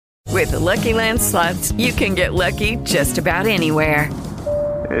With the Lucky Land Slots, you can get lucky just about anywhere.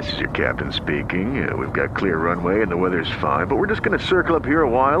 This is your captain speaking. We've got clear runway and the weather's fine, but we're just going to circle up here a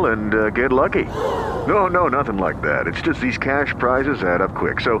while and get lucky. No, nothing like that. It's just these cash prizes add up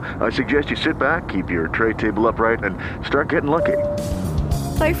quick. So I suggest you sit back, keep your tray table upright, and start getting lucky.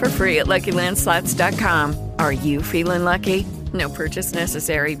 Play for free at LuckyLandSlots.com. Are you feeling lucky? No purchase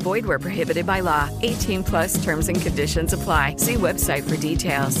necessary. Void where prohibited by law. 18 plus terms and conditions apply. See website for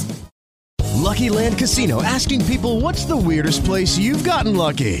details. Lucky Land Casino, asking people, what's the weirdest place you've gotten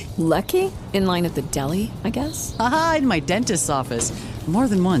lucky? Lucky? In line at the deli, I guess? Aha, in my dentist's office. More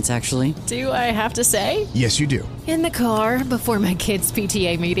than once, actually. Do I have to say? Yes, you do. In the car before my kids'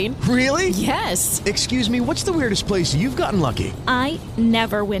 PTA meeting. Really? Yes. Excuse me, what's the weirdest place you've gotten lucky? I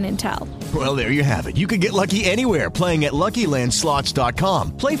never win and tell. Well, there you have it. You can get lucky anywhere, playing at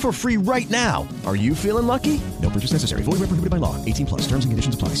LuckyLandSlots.com. Play for free right now. Are you feeling lucky? No purchase necessary. Void where prohibited by law. 18 plus. Terms and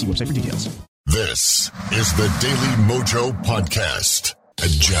conditions apply. See website for details. This is the Daily Mojo Podcast.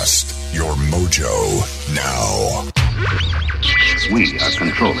 Adjust your mojo now. We are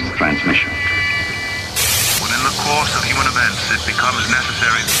controlling transmission. When in the course of human events it becomes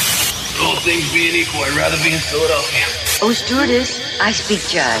necessary. All things being equal, I'd rather be in Philadelphia. Oh, stewardess, I speak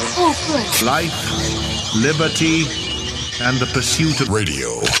jive. Oh, good. Life, liberty, and the pursuit of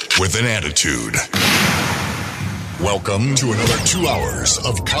radio with an attitude. Welcome to another 2 hours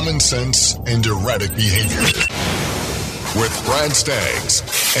of common sense and erratic behavior. With Brad Staggs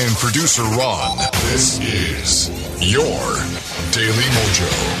and producer Ron, this is your Daily Mojo.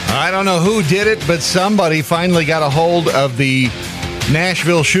 I don't know who did it, but somebody finally got a hold of the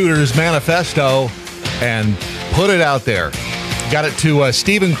Nashville Shooters Manifesto and put it out there. Got it to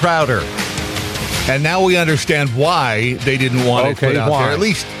Steven Crowder. And now we understand why they didn't want it put out there. At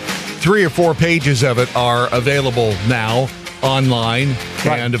least 3 or 4 pages of it are available now online.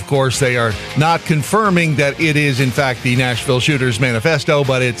 Right. And, of course, they are not confirming that it is, in fact, the Nashville Shooters Manifesto,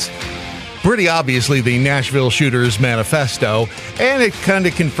 but it's pretty obviously the Nashville Shooters Manifesto. And it kind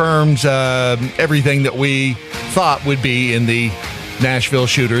of confirms everything that we thought would be in the Nashville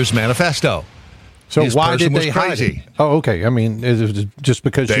Shooters Manifesto. So This why person did they was hide crazy. it? Oh, okay. I mean, is it just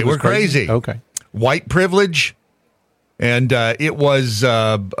because they she was were crazy? Okay. White privilege. And it was,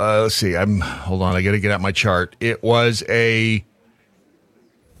 let's see, hold on, I got to get out my chart. It was a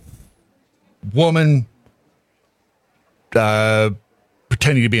woman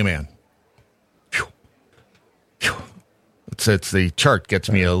pretending to be a man. It's the chart gets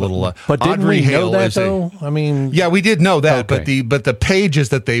me a little. But didn't Audrey we know Hale that though? I mean, yeah, we did know that, okay. but the pages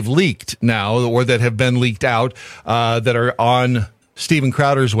that they've leaked now, or that have been leaked out, that are on Steven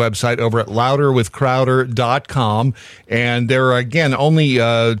Crowder's website over at louderwithcrowder.com, and there are again only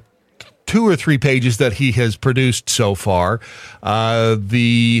 2 or 3 pages that he has produced so far.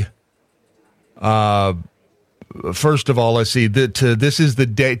 First of all, let's see. This is the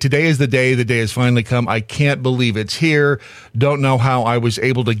day. Today is the day. The day has finally come. I can't believe it's here. Don't know how I was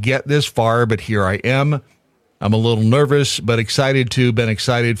able to get this far, but here I am. I'm a little nervous, but excited too. Been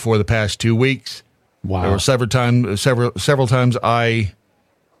excited for the past 2 weeks. Wow. There were several times I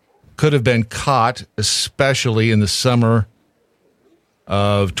could have been caught, especially in the summer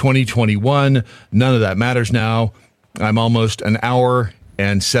of 2021. None of that matters now. I'm almost an hour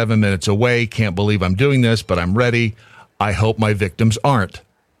and 7 minutes away. Can't believe I'm doing this, but I'm ready. I hope my victims aren't.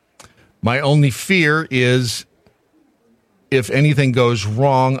 My only fear is if anything goes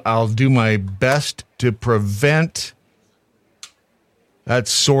wrong, I'll do my best to prevent that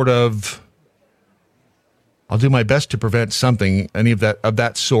sort of... I'll do my best to prevent something, any of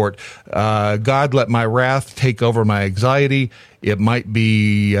that sort. God, let my wrath take over my anxiety. It might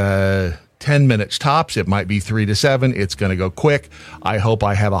be 10 minutes tops. It might be 3 to 7. It's going to go quick. I hope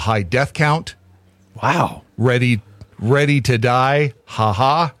I have a high death count. Wow. Ready to die. Ha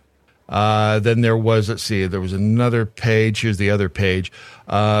ha. Then there was, let's see, there was another page. Here's the other page.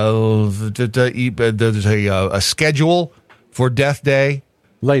 There's a schedule for death day.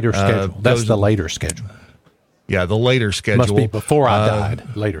 Later schedule. That's the later schedule. Yeah, the later schedule. Must be before I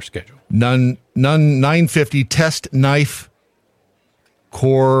died. Later schedule. None 950 test knife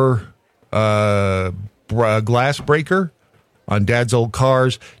core glass breaker on Dad's old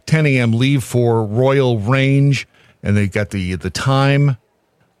cars. 10 a.m. leave for Royal Range, and they got the time.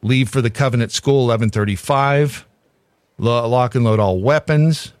 Leave for the Covenant School 11:35. Lock and load all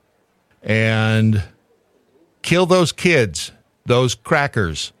weapons, and kill those kids, those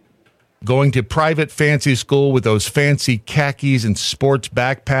crackers. Going to private fancy school with those fancy khakis and sports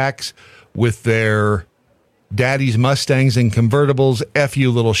backpacks with their daddy's Mustangs and convertibles. F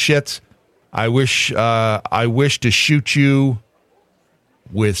you little shits. I wish to shoot you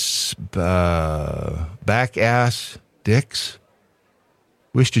with back ass dicks.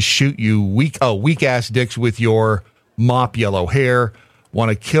 Wish to shoot you weak ass dicks with your mop yellow hair. Want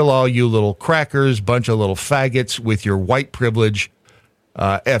to kill all you little crackers, bunch of little faggots with your white privilege.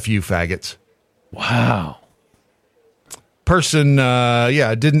 F you faggots. Wow. Person,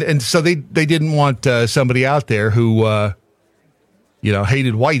 didn't, and so they didn't want somebody out there who,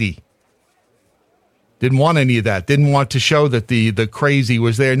 hated Whitey. Didn't want any of that. Didn't want to show that the crazy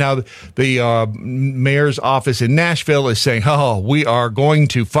was there. Now, the mayor's office in Nashville is saying, we are going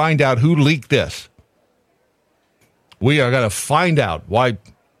to find out who leaked this. We are going to find out why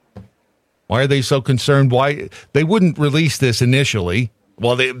are they so concerned? Why they wouldn't release this initially.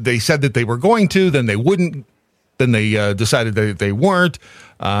 Well, they said that they were going to, then they wouldn't. Then they decided that they weren't.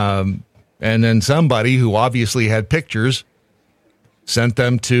 And then somebody who obviously had pictures sent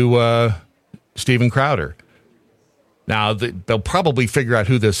them to Steven Crowder. Now, they'll probably figure out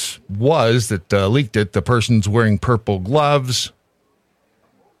who this was that leaked it. The person's wearing purple gloves.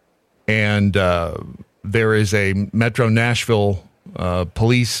 And there is a Metro Nashville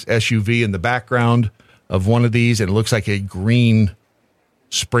police SUV in the background of one of these. And it looks like a green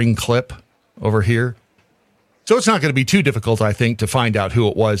spring clip over here. So it's not going to be too difficult, I think, to find out who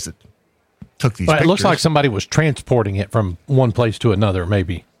it was that took these pictures. It looks like somebody was transporting it from one place to another,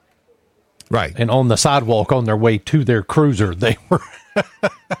 maybe. Right. And on the sidewalk on their way to their cruiser, they were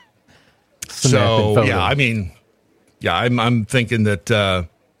so, yeah, I mean, I'm thinking that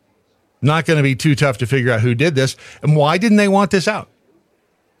not going to be too tough to figure out who did this. And why didn't they want this out?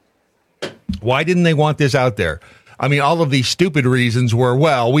 Why didn't they want this out there? I mean, all of these stupid reasons were,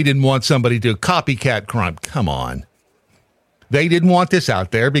 we didn't want somebody to copycat crime. Come on. They didn't want this out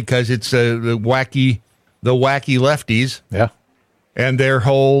there because it's the wacky lefties. Yeah. And their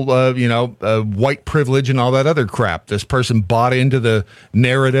whole, white privilege and all that other crap. This person bought into the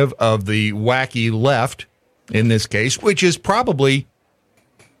narrative of the wacky left in this case, which is probably,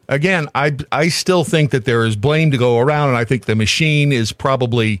 again, I still think that there is blame to go around, and I think the machine is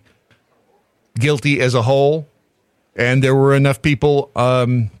probably guilty as a whole. And there were enough people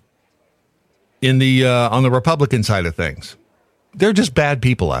on the Republican side of things. They're just bad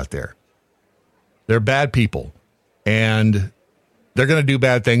people out there. They're bad people. And they're going to do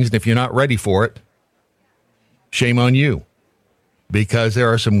bad things. And if you're not ready for it, shame on you. Because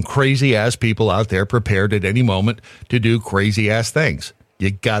there are some crazy-ass people out there prepared at any moment to do crazy-ass things.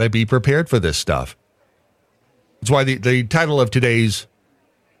 You got to be prepared for this stuff. That's why the title of today's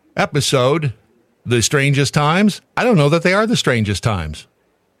episode, The Strangest Times, I don't know that they are the strangest times.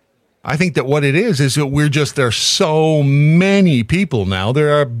 I think that what it is that there's so many people now.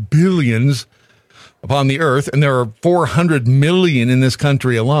 There are billions upon the earth, and there are 400 million in this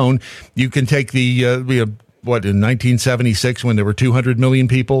country alone. You can take in 1976 when there were 200 million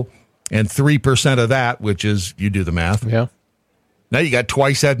people, and 3% of that, which is, you do the math. Yeah. Now you got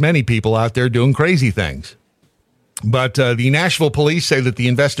twice that many people out there doing crazy things. But the Nashville police say that the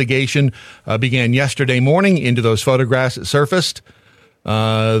investigation began yesterday morning into those photographs that surfaced.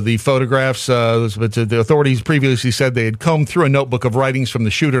 The photographs, the authorities previously said they had combed through a notebook of writings from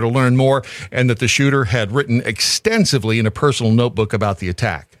the shooter to learn more, and that the shooter had written extensively in a personal notebook about the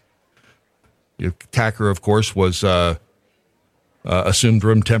attack. The attacker, of course, was assumed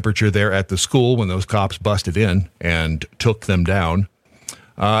room temperature there at the school when those cops busted in and took them down.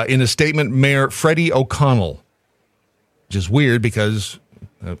 In a statement, Mayor Freddie O'Connell, which is weird because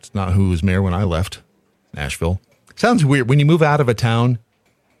that's not who was mayor when I left Nashville. Sounds weird. When you move out of a town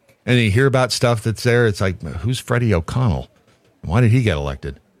and you hear about stuff that's there, it's like, who's Freddie O'Connell? Why did he get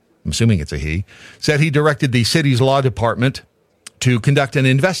elected? I'm assuming it's a he. Said he directed the city's law department to conduct an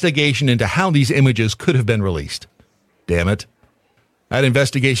investigation into how these images could have been released. Damn it. That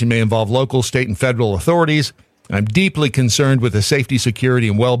investigation may involve local, state, and federal authorities. I'm deeply concerned with the safety, security,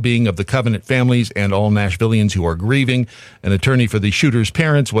 and well-being of the Covenant families and all Nashvillians who are grieving. An attorney for the shooter's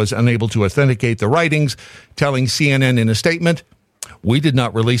parents was unable to authenticate the writings, telling CNN in a statement, "We did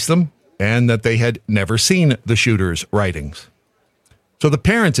not release them," and that they had never seen the shooter's writings. So the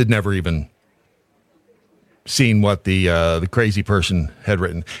parents had never even seen what the crazy person had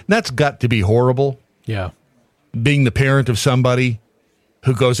written. And that's got to be horrible. Yeah. Being the parent of somebody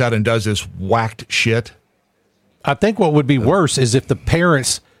who goes out and does this whacked shit. I think what would be worse is if the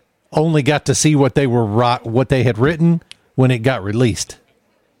parents only got to see what they had written when it got released.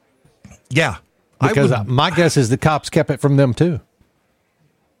 Yeah. Because my guess is the cops kept it from them too.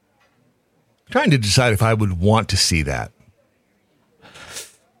 Trying to decide if I would want to see that.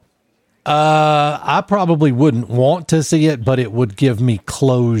 I probably wouldn't want to see it, but it would give me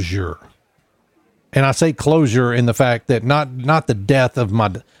closure. And I say closure in the fact that not the death of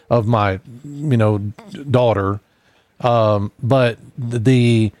my daughter, but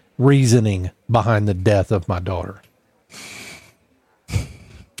the reasoning behind the death of my daughter.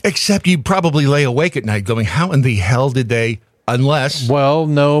 Except you probably lay awake at night going, how in the hell did they, unless... Well,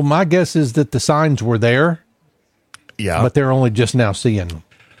 no, my guess is that the signs were there. Yeah. But they're only just now seeing them.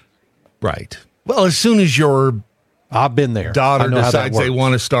 Right. Well, as soon as I've been there. Daughter decides they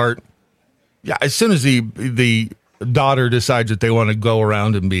want to start... Yeah, as soon as the daughter decides that they want to go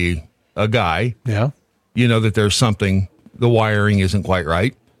around and be a guy, you know that there's something, the wiring isn't quite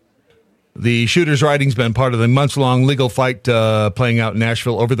right. The shooter's writing's been part of the months-long legal fight playing out in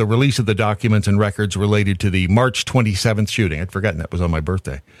Nashville over the release of the documents and records related to the March 27th shooting. I'd forgotten that was on my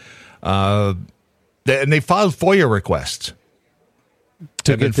birthday. And they filed FOIA requests.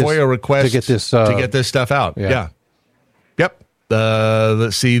 To get this stuff out. Yeah. Yep.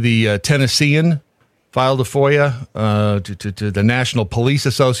 Let's see. The Tennessean filed a FOIA to the National Police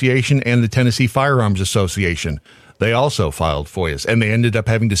Association and the Tennessee Firearms Association. They also filed FOIAs, and they ended up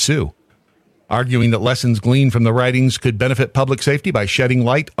having to sue, arguing that lessons gleaned from the writings could benefit public safety by shedding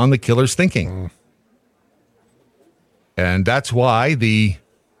light on the killer's thinking. And that's why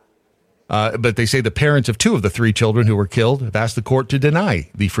but they say the parents of 2 of the 3 children who were killed have asked the court to deny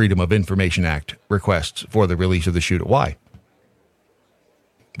the Freedom of Information Act requests for the release of the shoot. Why?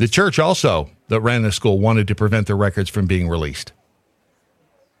 The church also that ran the school wanted to prevent the records from being released.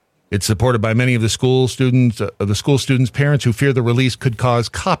 It's supported by many of the school students' parents who fear the release could cause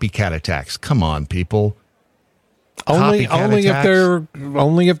copycat attacks. Come on, people. Only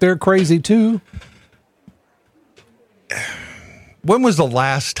if they're crazy too. When was the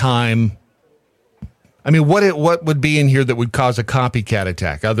last time? I mean, what would be in here that would cause a copycat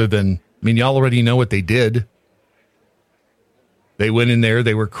attack other than, I mean, y'all already know what they did. They went in there,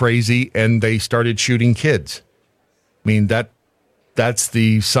 they were crazy, and they started shooting kids. I mean, that's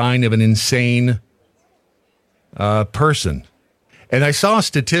the sign of an insane person. And I saw a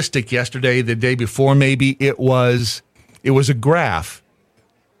statistic yesterday, the day before, maybe it was a graph.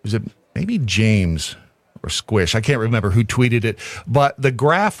 Was it maybe James or Squish? I can't remember who tweeted it, but the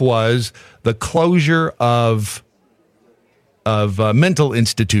graph was the closure of mental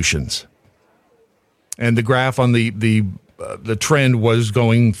institutions, and the graph on the trend was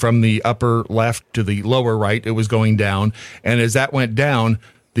going from the upper left to the lower right. It was going down. And as that went down,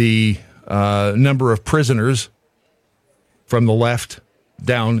 the number of prisoners from the left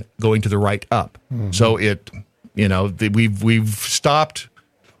down going to the right up. Mm-hmm. So we've stopped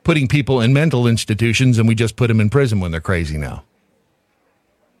putting people in mental institutions and we just put them in prison when they're crazy now.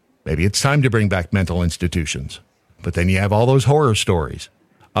 Maybe it's time to bring back mental institutions. But then you have all those horror stories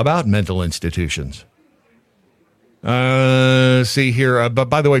about mental institutions. See here. But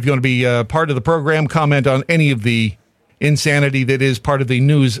by the way, if you want to be part of the program, comment on any of the insanity that is part of the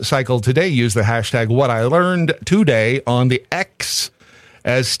news cycle today. Use the hashtag #WhatILearnedToday on the X,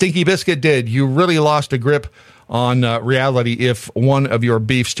 as Stinky Biscuit did. You really lost a grip on reality if one of your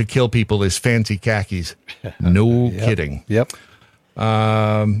beefs to kill people is fancy khakis. No kidding. Yep.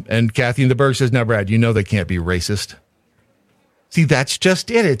 And Kathy in the Berg says, now, Brad, you know they can't be racist. See, that's just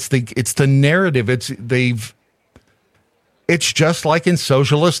it. It's the narrative. It's just like in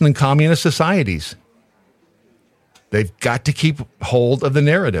socialist and communist societies. They've got to keep hold of the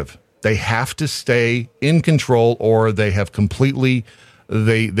narrative. They have to stay in control, or they have completely,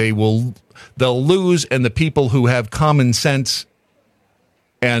 they'll lose, and the people who have common sense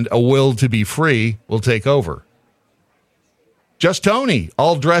and a will to be free will take over. Just Tony,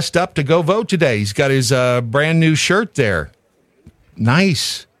 all dressed up to go vote today. He's got his brand new shirt there.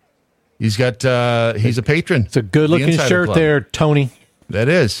 Nice. He's got, he's a patron. It's a good-looking shirt Club there, Tony. That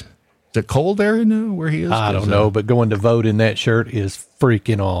is. Is it cold there where he is? I don't know, but going to vote in that shirt is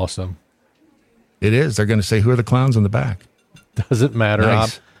freaking awesome. It is. They're going to say, who are the clowns in the back? Doesn't matter.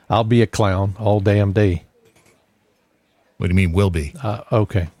 Nice. I'll be a clown all damn day. What do you mean, will be?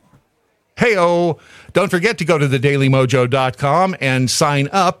 Okay. Hey-oh. Don't forget to go to thedailymojo.com and sign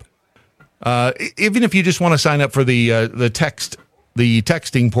up. Even if you just want to sign up for the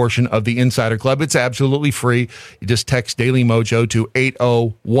texting portion of the Insider Club, it's absolutely free. You just text Daily Mojo to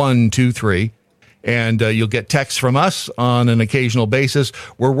 80123, and you'll get texts from us on an occasional basis.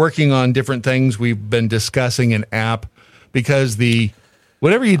 We're working on different things. We've been discussing an app, because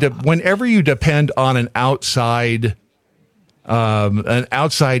whenever you depend on an outside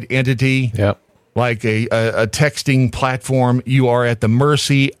entity, like a texting platform, you are at the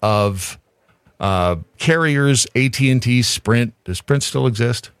mercy of carriers, AT&T, Sprint. Does Sprint still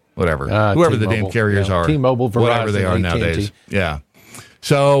exist? Whatever. Whoever the damn carriers are. T-Mobile, Verizon, whatever they are AT&T. nowadays. Yeah.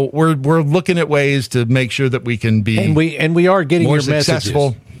 So we're looking at ways to make sure that we can be and we are getting more your successful.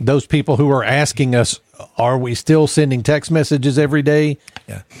 messages. Those people who are asking us, are we still sending text messages every day?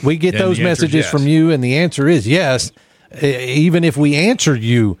 Yeah. We get And those the answer is messages yes. from you, and the answer is yes. Even if we answer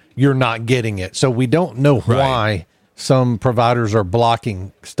you, you're not getting it. So we don't know why some providers are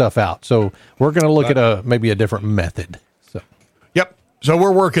blocking stuff out. So we're going to look at maybe a different method. So Yep. So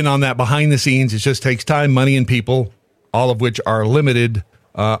we're working on that behind the scenes. It just takes time, money, and people, all of which are limited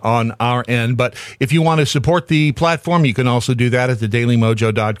on our end. But if you want to support the platform, you can also do that at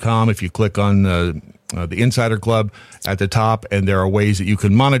thedailymojo.com. If you click on the Insider Club at the top, and there are ways that you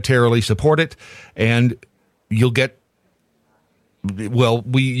can monetarily support it, and you'll get, well,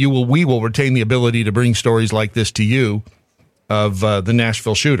 we will retain the ability to bring stories like this to you of the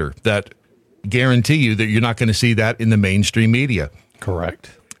Nashville shooter that guarantee you that you're not going to see that in the mainstream media.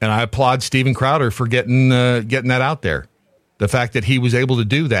 correct. And I applaud Steven Crowder for getting that out there. The fact that he was able to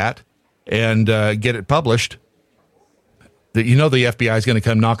do that and get it published, that the FBI is going to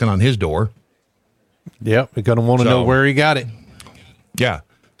come knocking on his door. Yep, we're going to want to know where he got it. Yeah.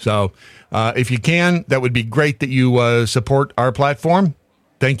 So if you can, that would be great that you support our platform.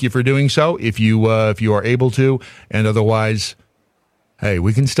 Thank you for doing so. If you are able to, and otherwise, hey,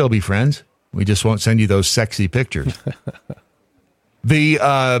 we can still be friends. We just won't send you those sexy pictures.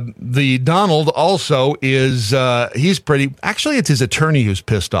 The Donald also is he's pretty. Actually, it's his attorney who's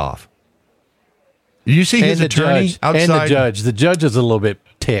pissed off. Did you see his attorney outside? And the judge. The judge is a little bit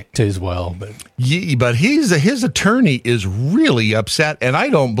ticked as well, but his attorney is really upset, and I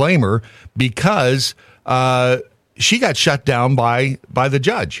don't blame her because she got shut down by the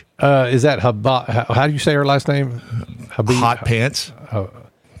judge. Is that how do you say her last name? Hot Pants.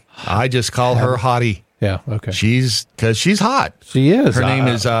 I just call her Hottie. Yeah, okay. Because she's hot. She is. Her name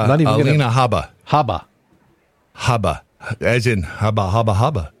is Alina Habba. Habba, as in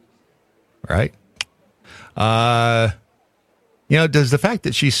hubba. Right? Does the fact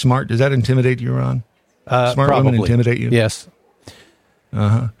that she's smart, does that intimidate you, Ron? Smart probably. women intimidate you? Yes.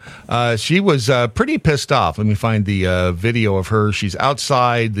 She was pretty pissed off. Let me find the video of her. She's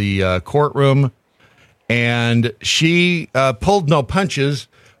outside the courtroom, and she pulled no punches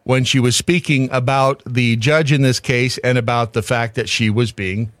when she was speaking about the judge in this case and about the fact that she was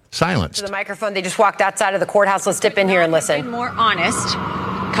being silenced. To the microphone, they just walked outside of the courthouse. Let's dip in here and listen. More honest,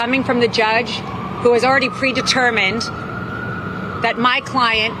 coming from the judge who has already predetermined that my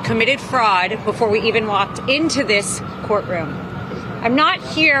client committed fraud before we even walked into this courtroom. I'm not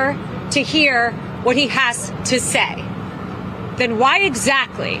here to hear what he has to say. Then why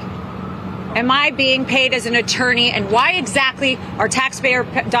exactly am I being paid as an attorney, and why exactly are taxpayer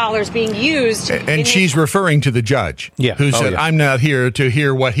dollars being used? And she's referring to the judge, who said, I'm not here to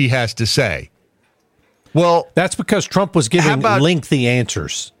hear what he has to say. Well, that's because Trump was giving lengthy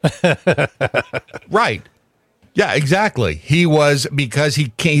answers. Right. Yeah, exactly. He was, because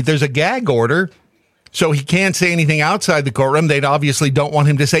there's a gag order, so he can't say anything outside the courtroom. They obviously don't want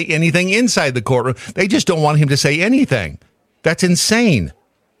him to say anything inside the courtroom. They just don't want him to say anything. That's insane.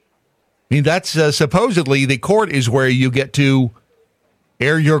 I mean, that's supposedly the court is where you get to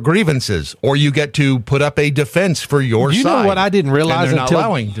air your grievances, or you get to put up a defense for your side. You know what I didn't realize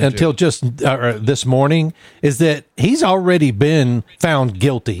until just this morning is that he's already been found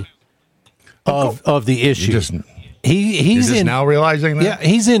guilty of the issue. He's now realizing that? Yeah,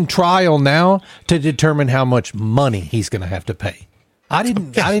 he's in trial now to determine how much money he's going to have to pay. I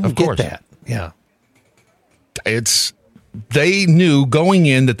didn't get that. Yeah. They knew going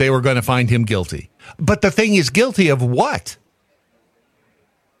in that they were going to find him guilty. But the thing is, guilty of what?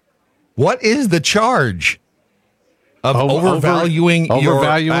 What is the charge? Of overvaluing your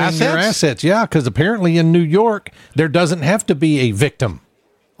assets? Yeah, because apparently in New York, there doesn't have to be a victim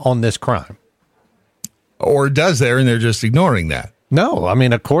on this crime. Or does there, and they're just ignoring that? No, I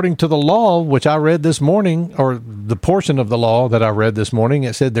mean, according to the law, which I read this morning, or the portion of the law that I read this morning,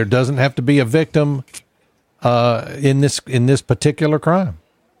 it said there doesn't have to be a victim in this particular crime.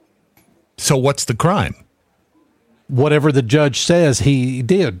 So what's the crime? Whatever the judge says he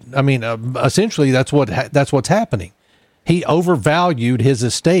did. I mean, essentially, that's what's happening. He overvalued his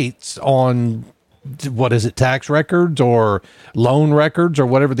estates on, what is it, tax records or loan records or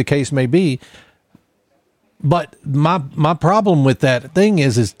whatever the case may be. But my problem with that thing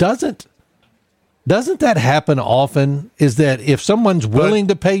is doesn't that happen often? Is that if someone's willing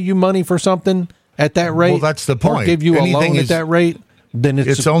to pay you money for something at that rate, well, that's the point. Or give you a loan at that rate, then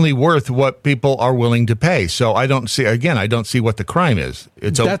it's only worth what people are willing to pay. So I don't see what the crime is.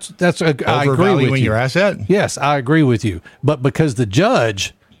 It's I agree with you. Your asset. Yes, I agree with you. But because the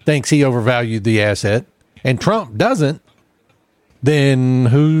judge thinks he overvalued the asset and Trump doesn't, then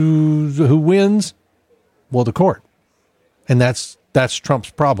who wins? Well, the court. And that's Trump's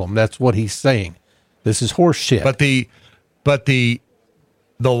problem. That's what he's saying. This is horse shit. But the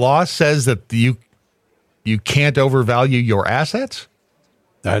law says that you can't overvalue your assets?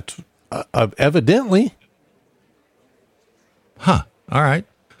 That's evidently. Huh. All right.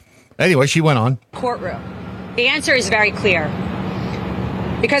 Anyway, she went on. Courtroom. The answer is very clear.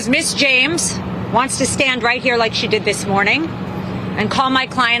 Because Miss James wants to stand right here like she did this morning and call my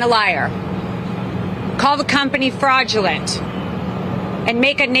client a liar, call the company fraudulent, and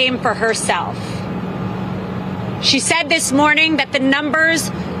make a name for herself. She said this morning that the numbers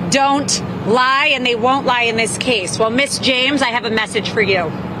don't lie and they won't lie in this case. Well, Miss James, I have a message for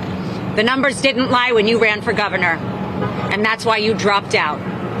you. The numbers didn't lie when you ran for governor, and that's why you dropped out.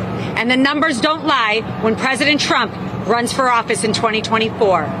 And the numbers don't lie when President Trump runs for office in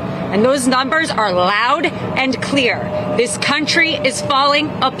 2024. And those numbers are loud and clear. This country is falling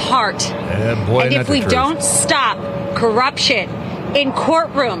apart. And if we don't stop corruption in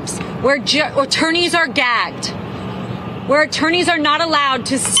courtrooms where attorneys are gagged, where attorneys are not allowed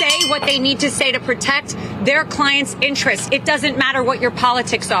to say what they need to say to protect their clients' interests, it doesn't matter what your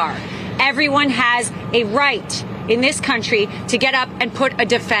politics are. Everyone has a right in this country to get up and put a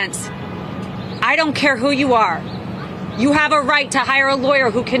defense. I don't care who you are. You have a right to hire a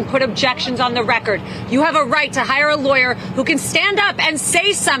lawyer who can put objections on the record. You have a right to hire a lawyer who can stand up and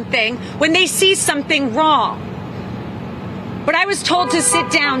say something when they see something wrong. But I was told to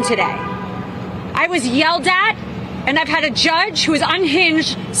sit down today. I was yelled at, and I've had a judge who is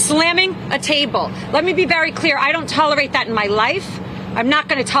unhinged slamming a table. Let me be very clear. I don't tolerate that in my life. I'm not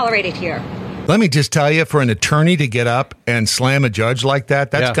going to tolerate it here. Let me just tell you, for an attorney to get up and slam a judge like that,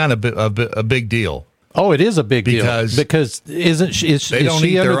 that's kind of a big deal. Oh, it is a big deal. Because is she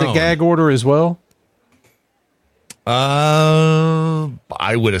under the gag order as well? I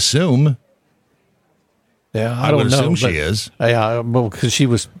would assume. Yeah, I don't know. Assume she is. Yeah, well, because she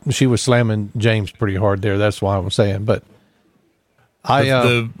was slamming James pretty hard there. That's why I'm saying. But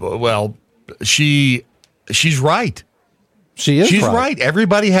she's right. She's right.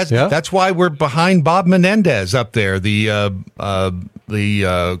 Everybody has. Yeah. That's why we're behind Bob Menendez up there, the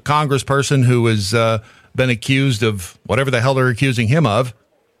congressperson who has been accused of whatever the hell they're accusing him of,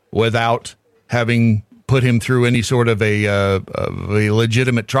 without having put him through any sort of a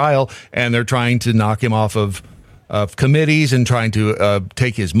legitimate trial, and they're trying to knock him off of committees and trying to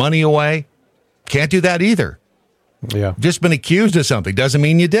take his money away. Can't do that either. Yeah, just been accused of something doesn't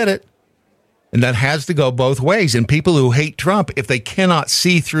mean you did it. And that has to go both ways. And people who hate Trump, if they cannot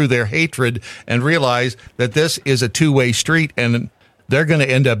see through their hatred and realize that this is a two-way street and they're going to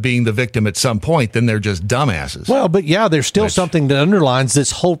end up being the victim at some point, then they're just dumbasses. Well, but yeah, there's still something that underlines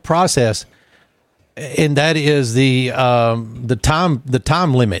this whole process, and that is the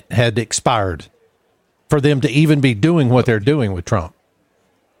time limit had expired for them to even be doing what they're doing with Trump.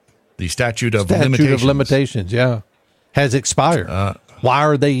 The statute of limitations, yeah, has expired.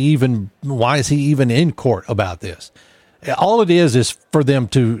 Why is he even in court about this? All it is for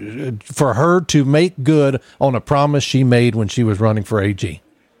her to make good on a promise she made when she was running for AG.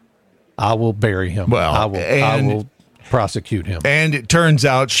 I will bury him. Well, I will prosecute him. And it turns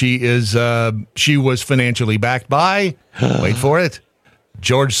out she was financially backed by, wait for it,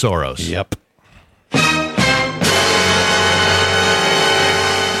 George Soros. Yep.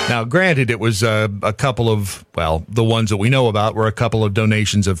 Now, granted, it was a couple of, the ones that we know about were a couple of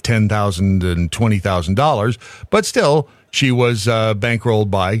donations of $10,000 and $20,000, but still, she was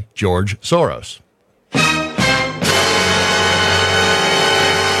bankrolled by George Soros.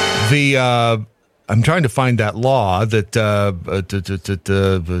 I'm trying to find that law that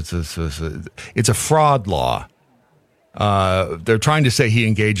it's a fraud law. They're trying to say he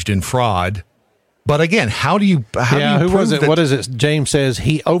engaged in fraud. But again, how do you prove was it? that? What is it? James says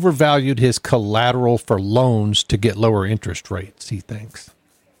he overvalued his collateral for loans to get lower interest rates, he thinks.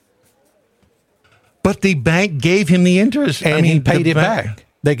 But the bank gave him the interest. And he paid it back.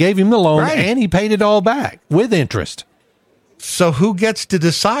 They gave him the loan, and he paid it all back with interest. So who gets to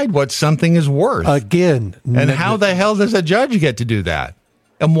decide what something is worth? Again. And how the hell does a judge get to do that?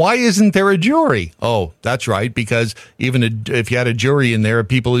 And why isn't there a jury? Oh, that's right, because even if you had a jury in there of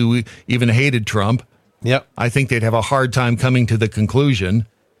people who even hated Trump, yep, I think they'd have a hard time coming to the conclusion.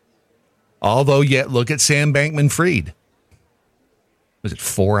 Although, yet, look at Sam Bankman-Fried. Was it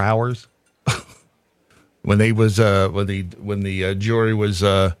 4 hours? when the jury was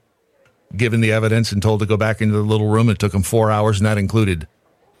given the evidence and told to go back into the little room, it took them 4 hours, and that included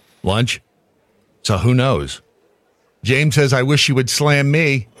lunch. So who knows? James says, I wish you would slam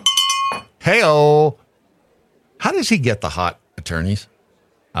me. Hey-oh. How does he get the hot attorneys?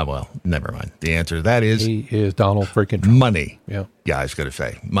 Well, never mind. The answer to that is... He is Donald freaking Trump. Money. Yeah. Yeah, I was going to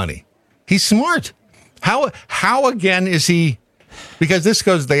say money. He's smart. How again is he... Because this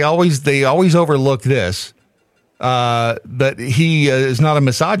goes... They always overlook this. But he is not a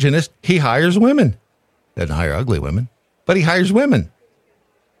misogynist. He hires women. Doesn't hire ugly women, but he hires women.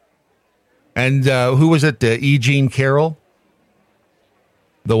 And who was it? E. Jean Carroll?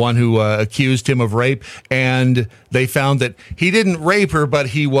 The one who accused him of rape. And they found that he didn't rape her, but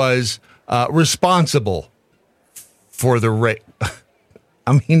he was responsible for the rape.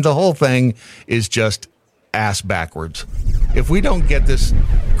 I mean, the whole thing is just ass backwards. If we don't get this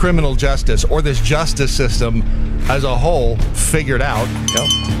criminal justice or this justice system as a whole figured out,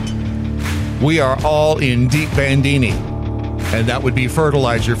 we are all in deep Bandini. And that would be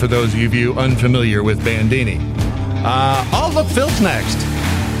fertilizer for those of you unfamiliar with Bandini. Oh, look, Phil's next.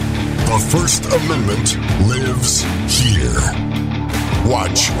 The First Amendment lives here.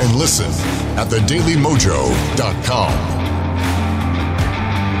 Watch and listen at thedailymojo.com.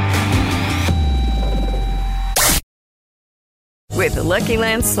 With the Lucky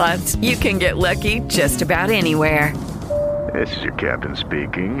Land Slots, you can get lucky just about anywhere. This is your captain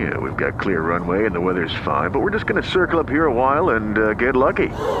speaking. We've got clear runway and the weather's fine, but we're just going to circle up here a while and get lucky.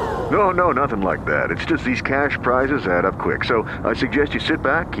 No, nothing like that. It's just these cash prizes add up quick. So I suggest you sit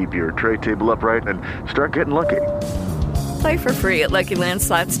back, keep your tray table upright, and start getting lucky. Play for free at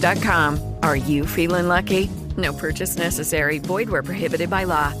LuckyLandSlots.com. Are you feeling lucky? No purchase necessary. Void where prohibited by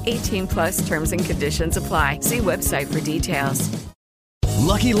law. 18+ terms and conditions apply. See website for details.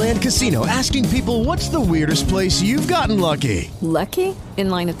 Lucky Land Casino, asking people, what's the weirdest place you've gotten lucky? Lucky?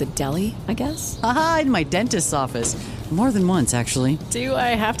 In line at the deli, I guess? Aha, in my dentist's office. More than once, actually. Do I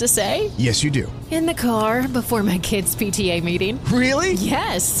have to say? Yes, you do. In the car before my kids' PTA meeting. Really?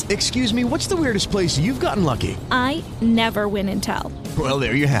 Yes. Excuse me, what's the weirdest place you've gotten lucky? I never win and tell. Well,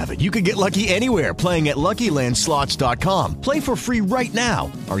 there you have it. You can get lucky anywhere, playing at LuckyLandSlots.com. Play for free right now.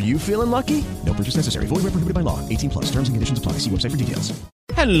 Are you feeling lucky? No purchase necessary. Void where prohibited by law. 18+. Terms and conditions apply. See website for details.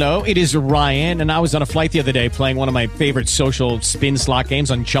 Hello, it is Ryan, and I was on a flight the other day playing one of my favorite social spin slot games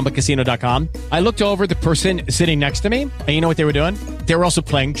on ChumbaCasino.com. I looked over at the person sitting next to me, and you know what they were doing? They were also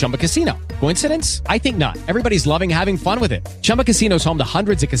playing Chumba Casino. Coincidence? I think not. Everybody's loving having fun with it. Chumba Casino is home to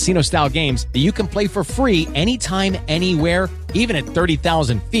hundreds of casino-style games that you can play for free anytime, anywhere, even at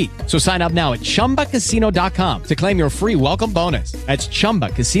 30,000 feet. So sign up now at ChumbaCasino.com to claim your free welcome bonus. That's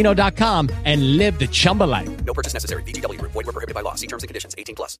ChumbaCasino.com and live the Chumba life. No purchase necessary. VGW. Void where prohibited by law. See terms and conditions.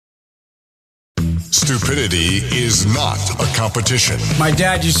 18+. Stupidity is not a competition. My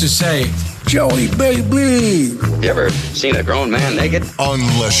dad used to say, Joey, baby. You ever seen a grown man naked?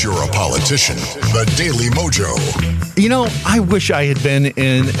 Unless you're a politician. The Daily Mojo. You know, I wish I had been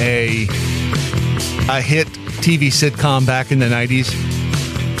in a hit TV sitcom back in the 90s.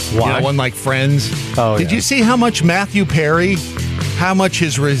 Why? You know, one like Friends. Oh, Did you see how much Matthew Perry, how much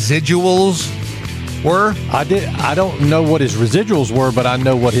his residuals were? I did. I don't know what his residuals were, but I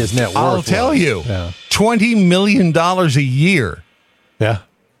know what his net worth was. I'll tell you. Yeah. $20 million a year. Yeah.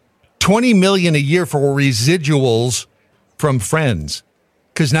 $20 million a year for residuals from Friends.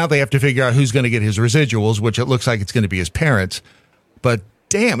 Because now they have to figure out who's going to get his residuals, which it looks like it's going to be his parents. But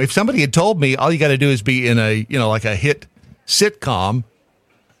damn, if somebody had told me all you got to do is be in a, like a hit sitcom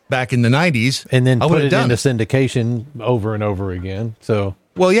back in the 90s, and then I put it done into syndication over and over again. So,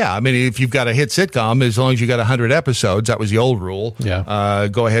 well, yeah, I mean, if you've got a hit sitcom, as long as you got 100 episodes, that was the old rule. Yeah.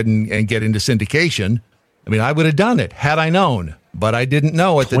 Go ahead and get into syndication. I mean, I would have done it had I known, but I didn't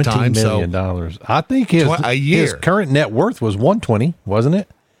know at the time. $20 million. I think his current net worth was $120, wasn't it?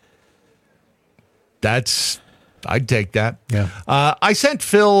 I'd take that. Yeah. I sent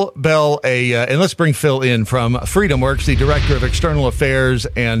Phil Bell and let's bring Phil in from FreedomWorks, the Director of External Affairs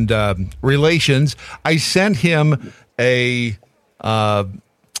and Relations. I sent him a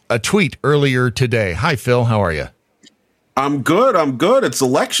tweet earlier today. Hi, Phil. How are you? I'm good. It's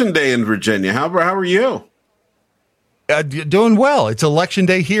election day in Virginia. How are you? Doing well. It's election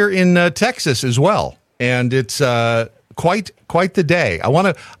day here in Texas as well, and it's quite the day. I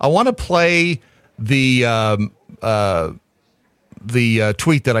want to play the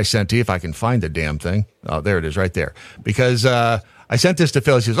tweet that I sent to you, if I can find the damn thing. Oh, there it is, right there. Because I sent this to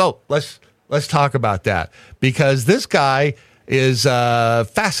Phil. He says, "Oh, let's talk about that," because this guy is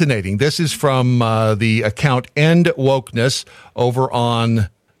fascinating. This is from the account End Wokeness over on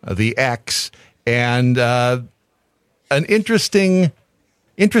the X, and an interesting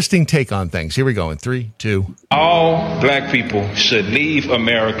take on things. Here we go in 3, 2. All black people should leave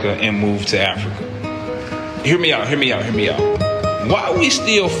America and move to Africa. Hear me out. Why are we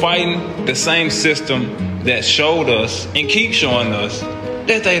still fighting the same system that showed us and keep showing us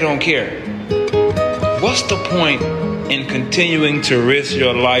that they don't care? What's the point in continuing to risk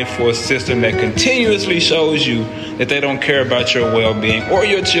your life for a system that continuously shows you that they don't care about your well-being or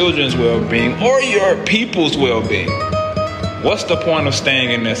your children's well-being or your people's well-being? What's the point of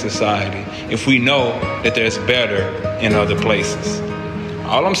staying in this society if we know that there's better in other places?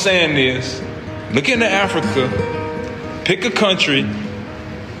 All I'm saying is, look into Africa, pick a country,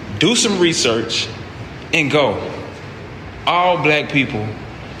 do some research, and go. All black people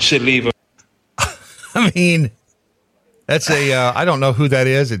should leave. I mean, that's I don't know who that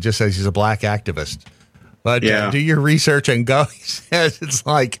is. It just says he's a black activist. But do your research and go. He says it's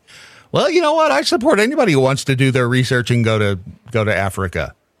like, well, you know what? I support anybody who wants to do their research and go to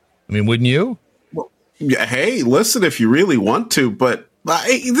Africa. I mean, wouldn't you? Well, yeah, hey, listen, if you really want to, but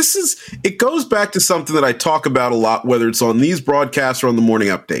it goes back to something that I talk about a lot, whether it's on these broadcasts or on the morning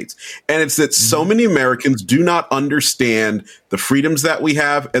updates. And it's that so many Americans do not understand the freedoms that we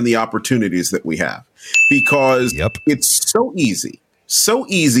have and the opportunities that we have, because it's so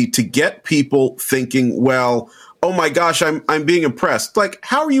easy to get people thinking, well, oh my gosh, I'm being oppressed. Like,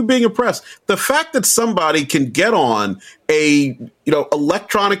 how are you being oppressed? The fact that somebody can get on a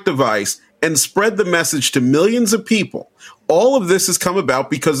electronic device and spread the message to millions of people. All of this has come about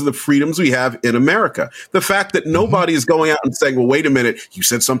because of the freedoms we have in America. The fact that nobody is going out and saying, well, wait a minute, you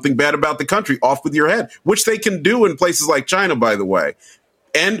said something bad about the country, off with your head, which they can do in places like China, by the way,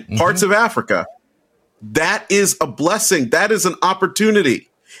 and parts of Africa. That is a blessing. That is an opportunity.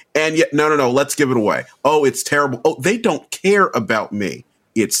 And yet, no, let's give it away. Oh, it's terrible. Oh, they don't care about me.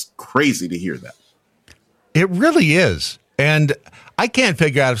 It's crazy to hear that. It really is. And I can't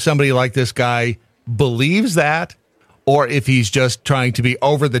figure out if somebody like this guy believes that, or if he's just trying to be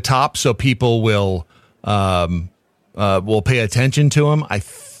over the top so people will pay attention to him. I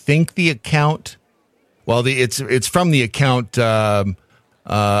think the account, it's from the account _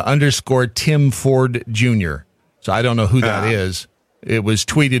 Tim Ford Jr. So I don't know who that is. It was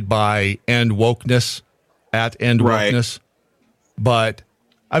tweeted by End Wokeness at End Wokeness. But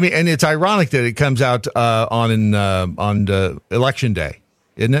I mean, and it's ironic that it comes out on election day,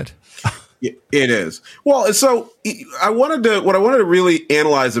 isn't it? It is. Well, so what I wanted to really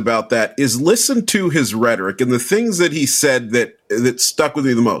analyze about that is listen to his rhetoric and the things that he said that stuck with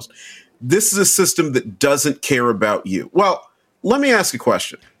me the most. This is a system that doesn't care about you. Well, let me ask a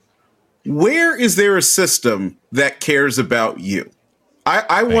question. Where is there a system that cares about you?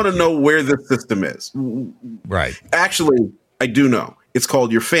 I want to know where this system is. Right. Actually, I do know. It's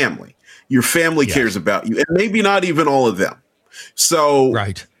called your family. Your family cares about you, and maybe not even all of them. So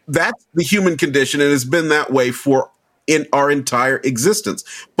that's the human condition, and has been that way in our entire existence.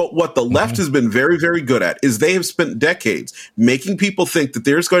 But what the left has been very, very good at is they have spent decades making people think that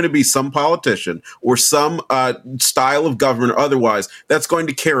there's going to be some politician or some style of government or otherwise that's going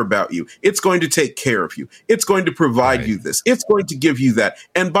to care about you. It's going to take care of you. It's going to provide you this. It's going to give you that.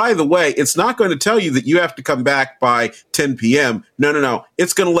 And by the way, it's not going to tell you that you have to come back by 10 p.m. No.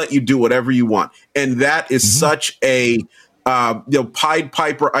 It's going to let you do whatever you want. And that is such a Pied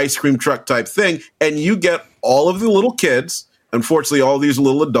Piper ice cream truck type thing. And you get all of the little kids, unfortunately, all these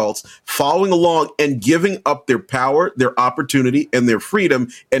little adults following along and giving up their power, their opportunity, and their freedom.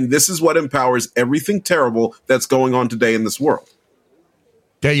 And this is what empowers everything terrible that's going on today in this world.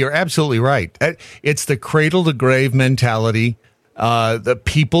 Yeah, you're absolutely right. It's the cradle to grave mentality. The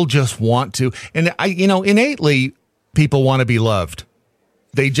people just want to, and innately people want to be loved.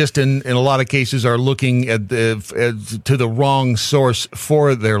 They just, in a lot of cases, are looking to the wrong source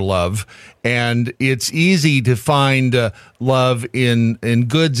for their love. And it's easy to find love in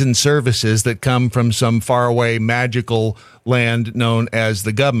goods and services that come from some faraway magical land known as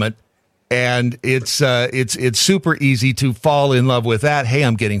the government. And it's super easy to fall in love with that. Hey,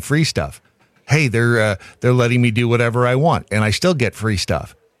 I'm getting free stuff. Hey, they're letting me do whatever I want, and I still get free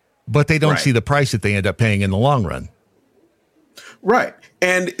stuff. But they don't see the price that they end up paying in the long run. Right.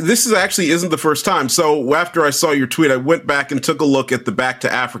 And this isn't the first time. So after I saw your tweet, I went back and took a look at the Back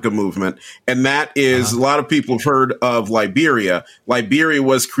to Africa movement. And that is, a lot of people have heard of Liberia. Liberia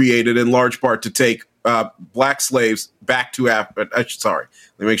was created in large part to take black slaves back to Africa. Sorry,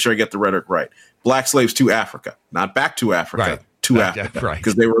 let me make sure I get the rhetoric right. Black slaves to Africa, not back to Africa. To Africa,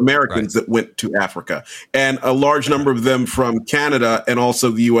 because they were Americans that went to Africa. And a large number of them from Canada and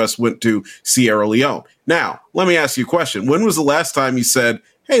also the U.S. went to Sierra Leone. Now, let me ask you a question. When was the last time you said,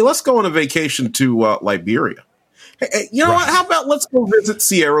 hey, let's go on a vacation to Liberia? Hey, you know what? How about let's go visit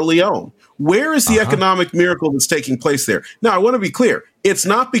Sierra Leone? Where is the economic miracle that's taking place there? Now, I want to be clear. It's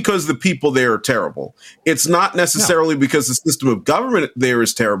not because the people there are terrible. It's not necessarily because the system of government there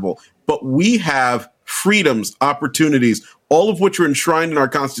is terrible, but we have freedoms, opportunities, all of which are enshrined in our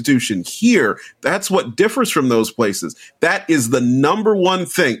Constitution here. That's what differs from those places. That is the number one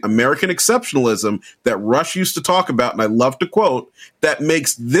thing, American exceptionalism, that Rush used to talk about, and I love to quote, that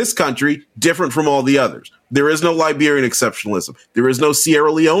makes this country different from all the others. There is no Liberian exceptionalism. There is no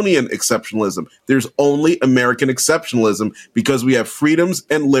Sierra Leonean exceptionalism. There's only American exceptionalism because we have freedoms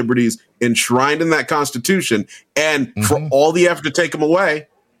and liberties enshrined in that Constitution. And for all the effort to take them away,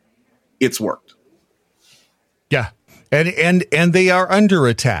 it's worked. Yeah. And they are under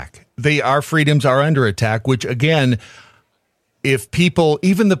attack. Our freedoms are under attack, which again, if people,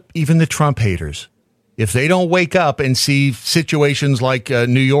 even the Trump haters, if they don't wake up and see situations like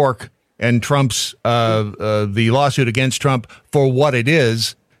New York and Trump's the lawsuit against Trump for what it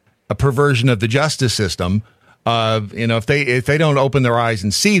is, a perversion of the justice system, if they don't open their eyes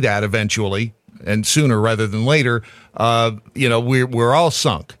and see that eventually and sooner rather than later, we're all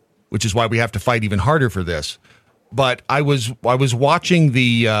sunk, which is why we have to fight even harder for this. But I was watching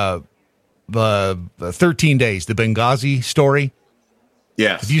the 13 Days, the Benghazi story.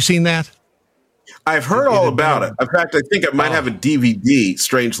 Yes. Have you seen that? I've heard all about it. In fact, I think I might have a DVD,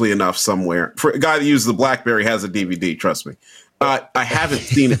 strangely enough, somewhere. For a guy that uses the BlackBerry has a DVD, trust me. I haven't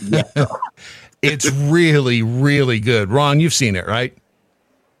seen it yet, though. It's really, really good. Ron, you've seen it, right?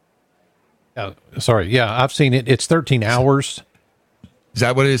 Sorry. Yeah, I've seen it. It's 13 hours. Is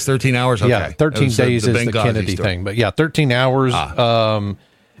that what it is? 13 hours? Okay. Yeah, 13 days is the Kennedy thing. But yeah, 13 hours. And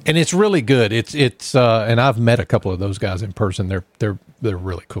it's really good. It's and I've met a couple of those guys in person. They're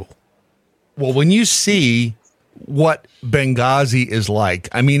really cool. Well, when you see what Benghazi is like,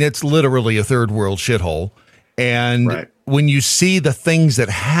 I mean, it's literally a third world shithole. And when you see the things that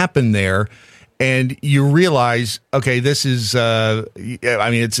happen there, and you realize, okay, this is,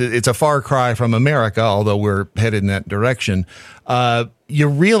 it's a far cry from America, although we're headed in that direction. You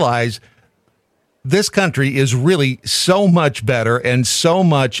realize this country is really so much better and so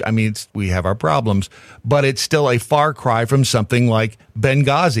much, we have our problems, but it's still a far cry from something like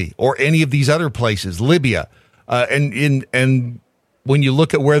Benghazi or any of these other places, Libya. And when you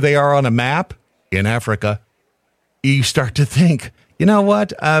look at where they are on a map in Africa, you start to think, you know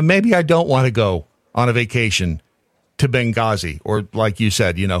what? Maybe I don't want to go on a vacation to Benghazi, or like you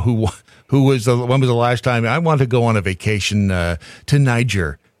said, when was the last time I wanted to go on a vacation to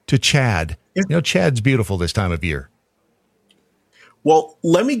Niger, to Chad? Chad's beautiful this time of year. Well,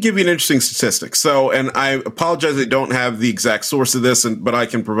 let me give you an interesting statistic. So, and I apologize, I don't have the exact source of this, but I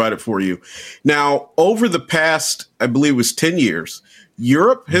can provide it for you. Now, over the past, I believe it was 10 years,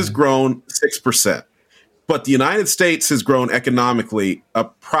 Europe has grown 6%. But the United States has grown economically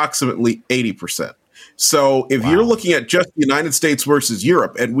approximately 80%. So if you're looking at just the United States versus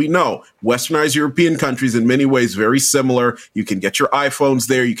Europe, and we know westernized European countries in many ways very similar. You can get your iPhones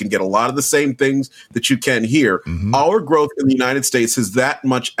there. You can get a lot of the same things that you can here. Our growth in the United States has that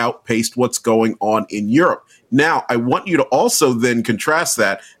much outpaced what's going on in Europe. Now, I want you to also then contrast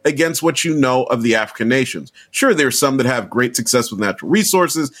that against what you know of the African nations. Sure, there's some that have great success with natural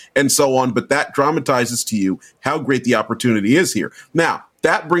resources and so on, but that dramatizes to you how great the opportunity is here. Now,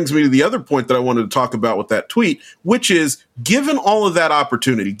 that brings me to the other point that I wanted to talk about with that tweet, which is given all of that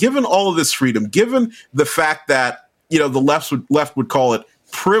opportunity, given all of this freedom, given the fact that, the left would call it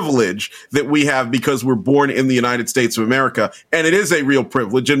privilege that we have because we're born in the United States of America, and it is a real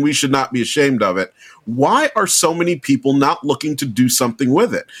privilege and we should not be ashamed of it. Why are so many people not looking to do something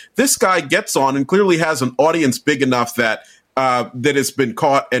with it? This guy gets on and clearly has an audience big enough that it's been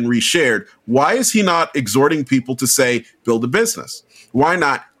caught and reshared. Why is he not exhorting people to say, build a business? Why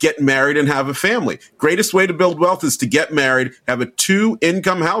not get married and have a family? Greatest way to build wealth is to get married, have a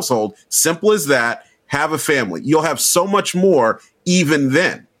 2-income household. Simple as that. Have a family. You'll have so much more even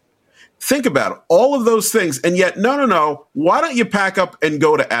then. Think about it. All of those things. And yet, no. Why don't you pack up and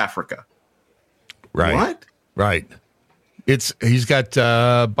go to Africa? Right. What? Right. He's got,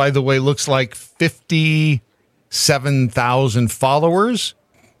 by the way, looks like 57,000 followers.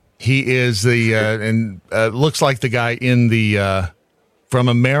 He is looks like the guy in the, from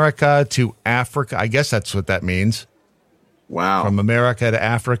America to Africa. I guess that's what that means. Wow. From America to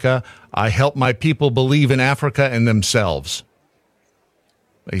Africa. I help my people believe in Africa and themselves.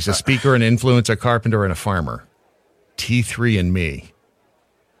 He's a speaker, an influencer, carpenter, and a farmer. T3 and me.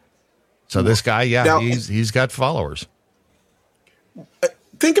 So this guy, now, he's got followers.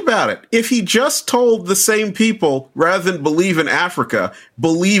 think about it. If he just told the same people, rather than believe in Africa,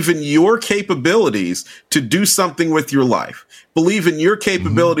 believe in your capabilities to do something with your life, believe in your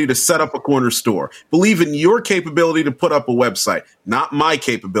capability to set up a corner store, believe in your capability to put up a website, not my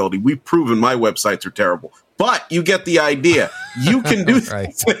capability. We've proven my websites are terrible, but you get the idea. You can do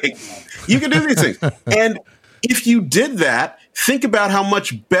these things. You can do these things. And if you did that, think about how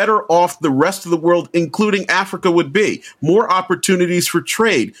much better off the rest of the world, including Africa, would be. More opportunities for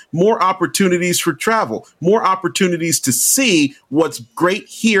trade, more opportunities for travel, more opportunities to see what's great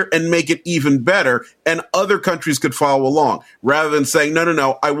here and make it even better. And other countries could follow along rather than saying,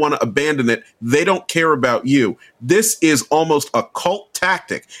 no, I want to abandon it. They don't care about you. This is almost a cult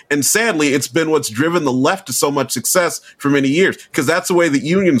tactic. And sadly, it's been what's driven the left to so much success for many years, because that's the way that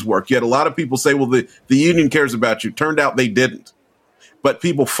unions work. You had a lot of people say, well, the union cares about you. Turned out they didn't. But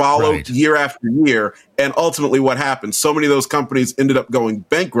people followed year after year. And ultimately what happened? So many of those companies ended up going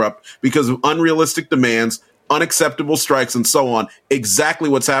bankrupt because of unrealistic demands, unacceptable strikes, and so on. Exactly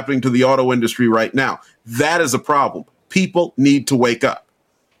what's happening to the auto industry right now. That is a problem. People need to wake up.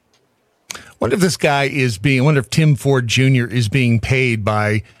 What if this guy I wonder if Tim Ford Jr. is being paid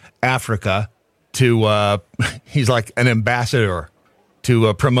by Africa to, he's like an ambassador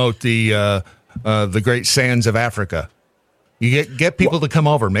to promote the great sands of Africa. You get people to come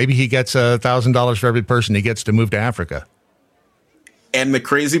over. Maybe he gets $1,000 for every person he gets to move to Africa. And the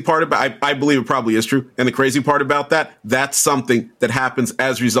crazy part about, I believe it probably is true. And the crazy part about that, that's something that happens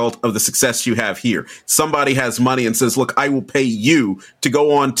as a result of the success you have here. Somebody has money and says, look, I will pay you to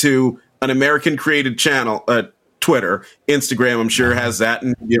go on to an American created channel, Twitter, Instagram, I'm sure has that,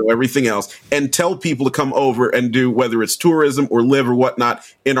 and everything else, and tell people to come over and do, whether it's tourism or live or whatnot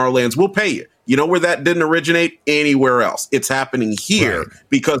in our lands. We'll pay you. You know where that didn't originate? Anywhere else. It's happening here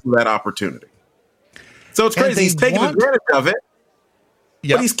because of that opportunity. So it's crazy. He's taking advantage of it,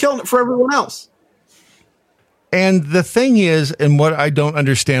 but he's killing it for everyone else. And the thing is, and what I don't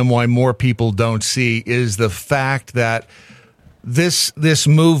understand why more people don't see, is the fact that this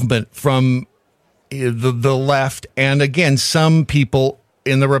movement from the left, and again, some people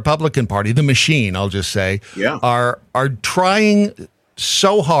in the Republican Party, the machine, I'll just say, are trying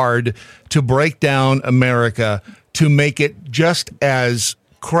so hard to break down America to make it just as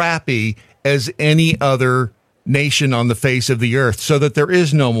crappy as any other nation on the face of the earth, so that there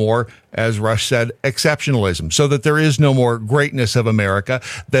is no more, as Rush said, exceptionalism, so that there is no more greatness of America,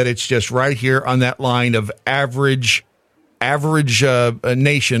 that it's just right here on that line of average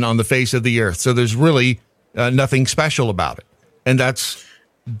nation on the face of the earth. So there's really nothing special about it. And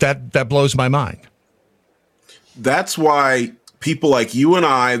that blows my mind. That's why people like you and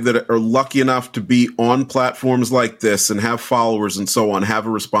I that are lucky enough to be on platforms like this and have followers and so on have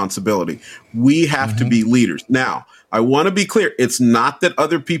a responsibility. We have to be leaders. Now, I want to be clear. It's not that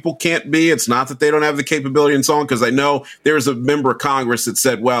other people can't be. It's not that they don't have the capability and so on, because I know there's a member of Congress that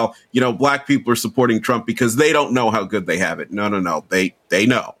said, well, black people are supporting Trump because they don't know how good they have it. No. They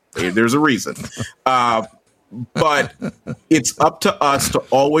know. There's a reason. But it's up to us to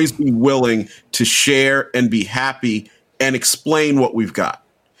always be willing to share and be happy and explain what we've got,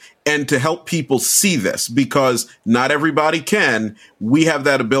 and to help people see this, because not everybody can. We have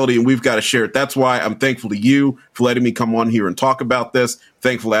that ability and we've got to share it. That's why I'm thankful to you for letting me come on here and talk about this.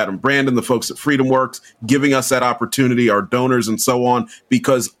 Thankful to Adam Brandon, the folks at FreedomWorks, giving us that opportunity, our donors and so on,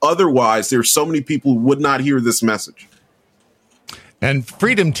 because otherwise there's so many people who would not hear this message. And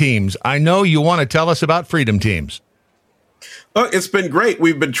Freedom Teams, I know you want to tell us about Freedom Teams. Oh, it's been great.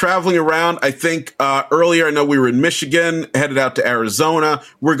 We've been traveling around. I think earlier, I know we were in Michigan, headed out to Arizona.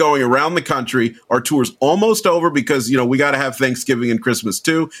 We're going around the country. Our tour's almost over because, we got to have Thanksgiving and Christmas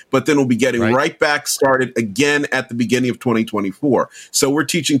too. But then we'll be getting right back started again at the beginning of 2024. So we're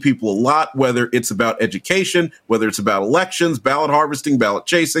teaching people a lot, whether it's about education, whether it's about elections, ballot harvesting, ballot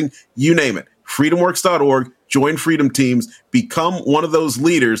chasing, you name it. FreedomWorks.org. Join Freedom Teams, become one of those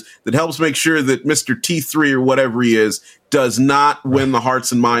leaders that helps make sure that Mr. T3 or whatever he is does not win the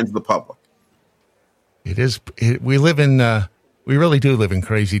hearts and minds of the public. We really do live in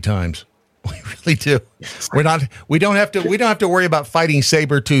crazy times. We really do. We don't have to worry about fighting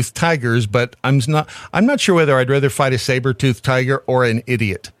saber-toothed tigers, but I'm not sure whether I'd rather fight a saber-toothed tiger or an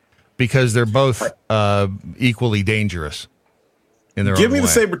idiot, because they're both equally dangerous in their own way. Give me the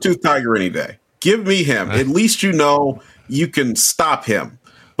saber-toothed tiger any day. Give me him. At least you can stop him.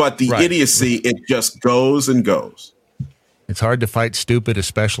 But the idiocy, it just goes and goes. It's hard to fight stupid,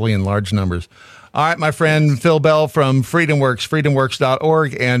 especially in large numbers. All right, my friend Phil Bell from FreedomWorks,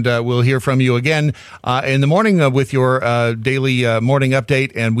 freedomworks.org, and we'll hear from you again in the morning with your daily morning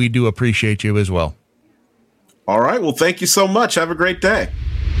update, and we do appreciate you as well. All right. Well, thank you so much. Have a great day.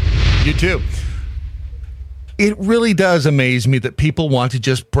 You too. It really does amaze me that people want to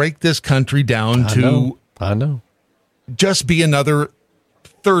just break this country down I know. Just be another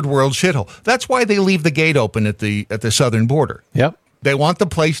third world shithole. That's why they leave the gate open at the southern border. Yep. They want the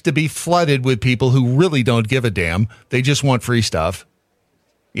place to be flooded with people who really don't give a damn. They just want free stuff.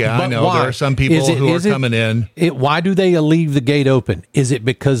 Yeah, But I know. why? There are some people who are coming in. Why do they leave the gate open? Is it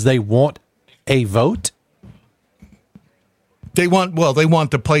because they want a vote? They want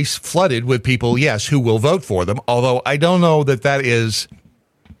the place flooded with people, yes, who will vote for them. Although I don't know that is,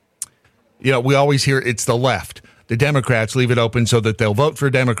 we always hear it's the left. The Democrats leave it open so that they'll vote for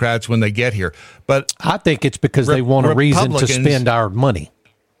Democrats when they get here. But I think it's because they want a reason to spend our money.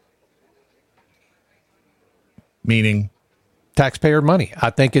 Meaning? Taxpayer money. I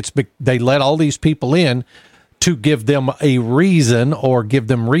think they let all these people in to give them a reason or give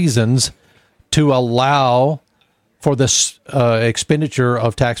them reasons to allow for this expenditure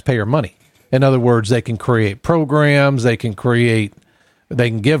of taxpayer money. In other words, they can create programs, they can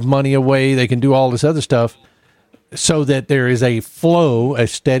give money away, they can do all this other stuff so that there is a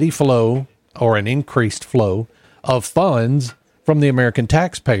steady flow or an increased flow of funds from the American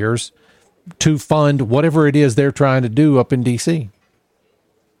taxpayers to fund whatever it is they're trying to do up in D.C.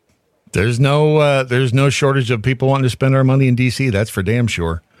 There's no shortage of people wanting to spend our money in D.C., that's for damn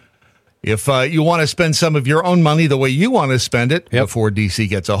sure. If you want to spend some of your own money the way you want to spend it before D.C.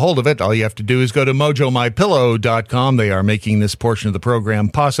 gets a hold of it, all you have to do is go to MojoMyPillow.com. They are making this portion of the program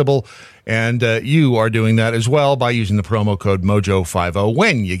possible, and you are doing that as well by using the promo code Mojo50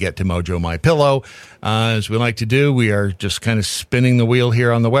 when you get to Mojo My Pillow. As we like to do, we are just kind of spinning the wheel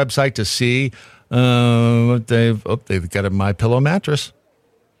here on the website to see what they've got a My Pillow mattress.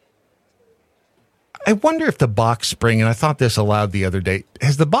 I wonder if the box spring, and I thought this aloud the other day,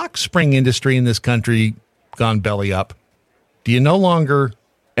 has the box spring industry in this country gone belly up? Do you no longer,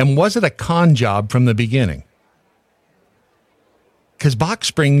 and was it a con job from the beginning? Because box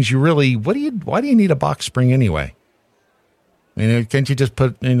springs, why do you need a box spring anyway? Can't you just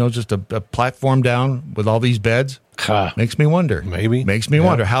put, just a platform down with all these beds? Makes me wonder. Maybe. Makes me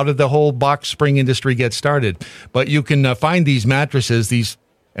wonder. How did the whole box spring industry get started? But you can find these mattresses, these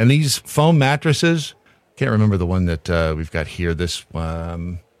foam mattresses. Can't remember the one that we've got here. This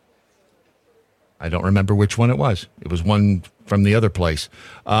I don't remember which one it was. It was one from the other place.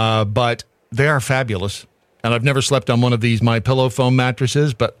 But they are fabulous. And I've never slept on one of these My Pillow foam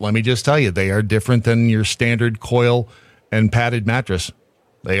mattresses, but let me just tell you, they are different than your standard coil and padded mattress.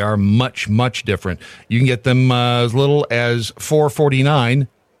 They are much, much different. You can get them as little as $4.49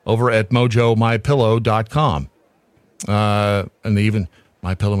 over at MojoMyPillow.com. And they even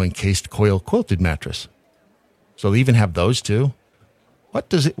My Pillow encased coil quilted mattress. So they even have those too. What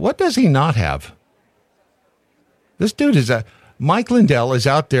does he not have? This dude is Mike Lindell is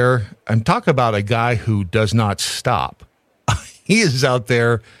out there. I'm talking about a guy who does not stop. He is out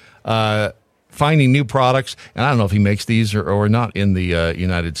there finding new products, and I don't know if he makes these or not in the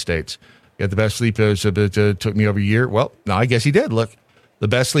United States. Got the best sleep. It took me over a year. Well, no, I guess he did. Look, the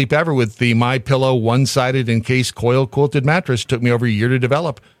best sleep ever with the My Pillow one-sided encased coil quilted mattress. Took me over a year to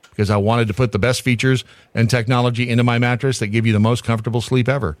develop because I wanted to put the best features and technology into my mattress that give you the most comfortable sleep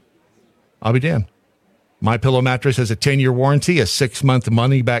ever. I'll be damned. My Pillow mattress has a 10-year warranty, a 6-month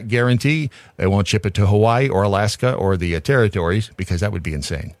money-back guarantee. They won't ship it to Hawaii or Alaska or the territories because that would be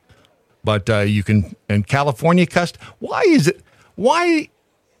insane. But you can, and California why is it,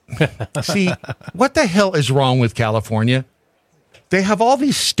 see, what the hell is wrong with California? They have all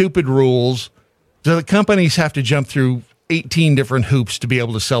these stupid rules. So the companies have to jump through 18 different hoops to be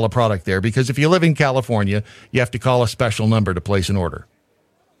able to sell a product there. Because if you live in California, you have to call a special number to place an order,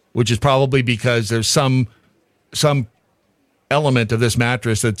 which is probably because there's some element of this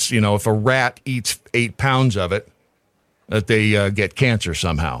mattress that's, if a rat eats 8 pounds of it, that they get cancer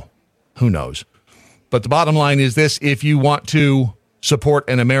somehow. Who knows? But the bottom line is this: if you want to support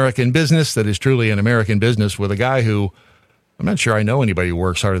an American business that is truly an American business with a guy who, I'm not sure I know anybody who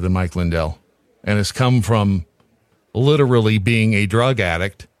works harder than Mike Lindell and has come from literally being a drug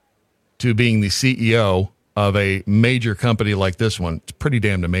addict to being the CEO of a major company like this one. It's pretty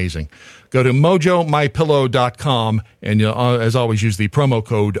damn amazing. Go to MojoMyPillow.com and as always, use the promo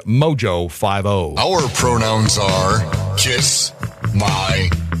code Mojo50. Our pronouns are kiss my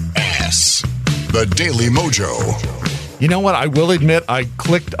ass. The Daily Mojo. You know what? I will admit I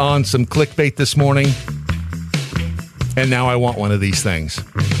clicked on some clickbait this morning, and now I want one of these things.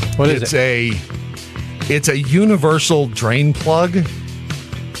 What is it? It's a universal drain plug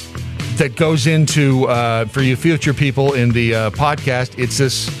that goes into, for you future people in the podcast, it's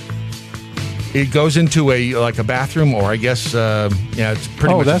this It goes into a bathroom, or I guess it's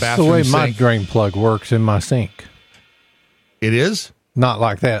pretty much a bathroom that's the way my sink. drain plug works in my sink. It is not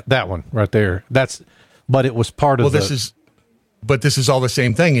like that. That one right there. But it was part of. But this is all the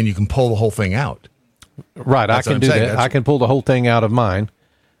same thing, and you can pull the whole thing out. Right, I can do that. I can pull the whole thing out of mine.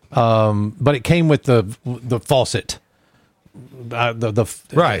 But it came with the faucet.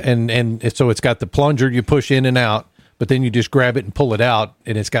 Right, and so it's got the plunger you push in and out, but then you just grab it and pull it out,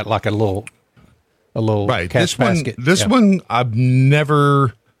 and it's got like a little right. catch basket. This one I've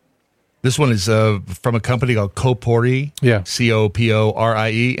never. This one is from a company called Coporie. Yeah,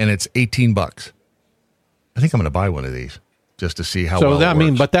 COPORIE, and it's $18. I think I'm going to buy one of these just to see how. So well it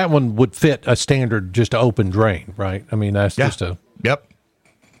works. but that one would fit a standard just open drain, right? I mean, that's just a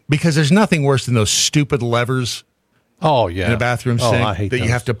because there's nothing worse than those stupid levers. Oh yeah, in a bathroom sink I hate that those.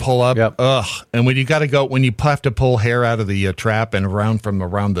 You have to pull up. Yep. Ugh! And when you have to pull hair out of the trap and around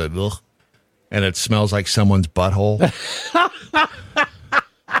the, and it smells like someone's butthole.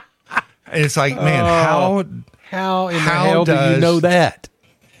 And it's like, man, how in the hell do you know that?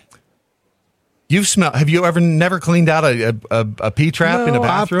 Have you ever never cleaned out a pee trap in a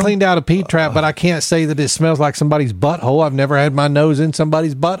bathroom? I've cleaned out a pee trap, but I can't say that it smells like somebody's butthole. I've never had my nose in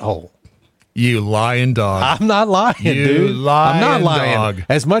somebody's butthole. You lying dog. I'm not lying, dude. I'm not lying. Dog.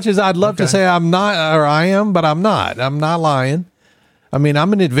 As much as I'd love to say I'm not, or I am, but I'm not. I'm not lying. I mean,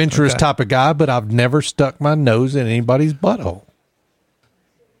 I'm an adventurous type of guy, but I've never stuck my nose in anybody's butthole.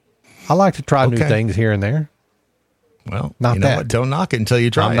 I like to try new things here and there. Well, not you know that. What? Don't knock it until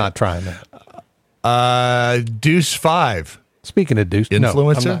you try it. I'm not trying that. Deuce 5. Speaking of Deuce,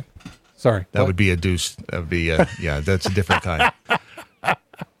 influencer. No, sorry, that would be a Deuce. That would be that's a different kind.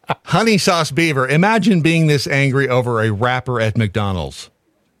 Honey Sauce Beaver. Imagine being this angry over a wrapper at McDonald's.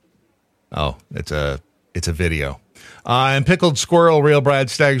 Oh, it's a video. And Pickled Squirrel, real Brad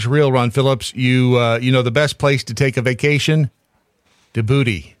Staggs, real Ron Phillips. You know the best place to take a vacation?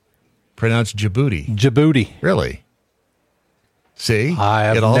 Djibouti. Pronounced Djibouti. Djibouti. Really? See? I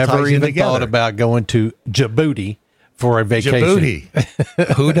have never even thought about going to Djibouti for a vacation.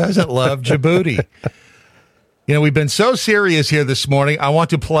 Djibouti. Who doesn't love Djibouti? You know, we've been so serious here this morning. I want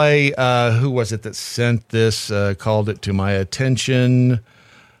to play, who was it that sent this, called it to my attention?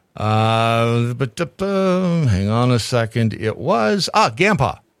 Hang on a second. It was,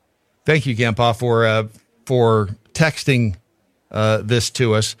 Gampa. Thank you, Gampa, for texting this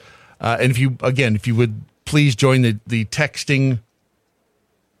to us. And if you would please join the texting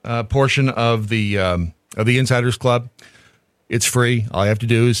portion of the Insiders Club. It's free. All you have to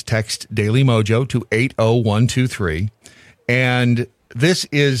do is text Daily Mojo to 80123. And this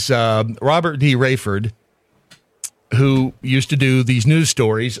is Robert D. Rayford, who used to do these news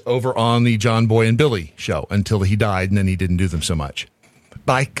stories over on the John Boy and Billy show until he died, and then he didn't do them so much.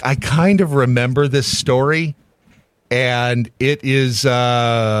 But I kind of remember this story, and it is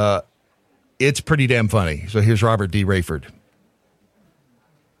it's pretty damn funny. So here's Robert D. Rayford.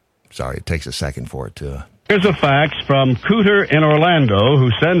 Sorry, it takes a second for it to... Here's a fax from Cooter in Orlando,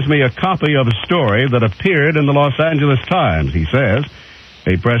 who sends me a copy of a story that appeared in the Los Angeles Times. He says,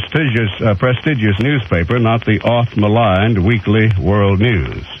 a prestigious newspaper, not the oft-maligned Weekly World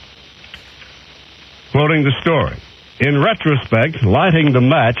News. Quoting the story, in retrospect, lighting the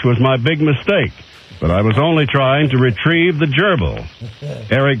match was my big mistake, but I was only trying to retrieve the gerbil.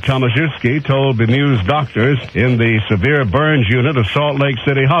 Eric Tomaszewski told bemused doctors in the severe burns unit of Salt Lake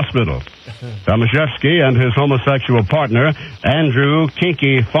City Hospital. Tomaszewski and his homosexual partner, Andrew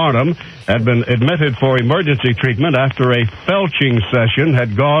Kinky Farnham, had been admitted for emergency treatment after a felching session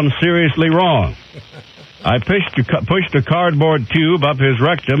had gone seriously wrong. I pushed a cardboard tube up his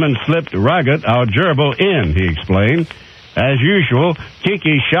rectum and slipped Raggett, our gerbil, in, he explained. As usual,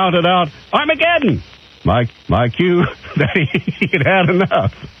 Kinky shouted out, Armageddon! My cue that he'd had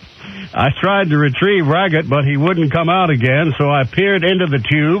enough. I tried to retrieve Raggett, but he wouldn't come out again, so I peered into the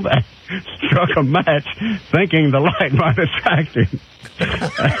tube and struck a match, thinking the light might attract him.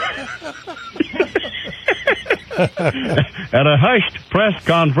 At a hushed press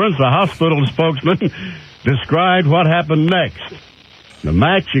conference, the hospital spokesman described what happened next. The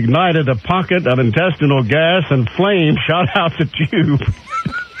match ignited a pocket of intestinal gas and flame shot out the tube,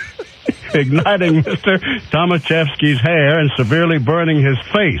 igniting Mr. Tomaszewski's hair and severely burning his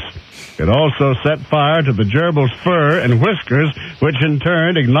face. It also set fire to the gerbil's fur and whiskers, which in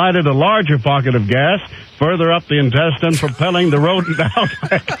turn ignited a larger pocket of gas further up the intestine, propelling the rodent out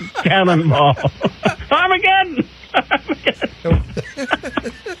like a cannonball. Armageddon! Armageddon!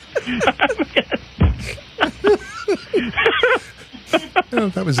 I don't know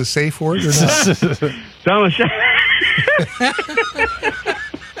if that was a safe word or not.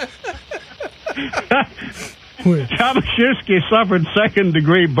 Tomaszewski suffered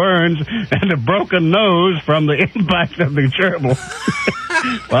second-degree burns and a broken nose from the impact of the gerbil,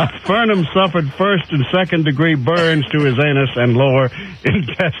 while Burnham suffered first and second-degree burns to his anus and lower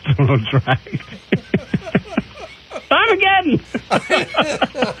intestinal tract. Armageddon!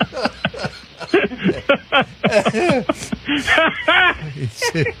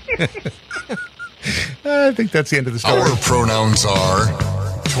 I think that's the end of the story. Our pronouns are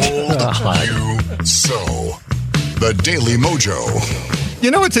told you so. The Daily Mojo.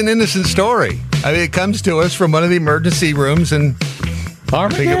 You know, it's an innocent story. I mean, it comes to us from one of the emergency rooms in, I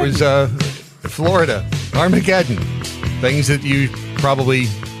think it was Florida. Armageddon. Things that you probably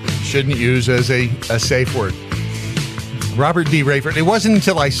shouldn't use as a safe word. Robert D. Rayford. It wasn't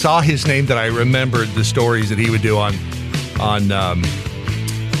until I saw his name that I remembered the stories that he would do on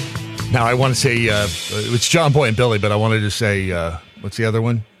now I want to say, it's John Boy and Billy, but I wanted to say, what's the other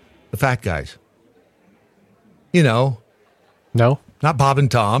one? The Fat Guys. You know. No. Not Bob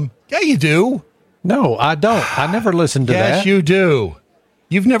and Tom. Yeah, you do. No, I don't. I never listened to that. Yes, you do.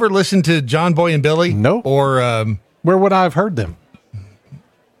 You've never listened to John Boy and Billy? Nope. Or where would I have heard them?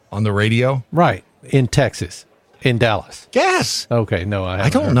 On the radio? Right. In Texas. In Dallas. Yes. Okay, no, I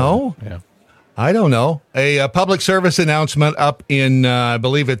don't know. Yeah. I don't know. A public service announcement up in, I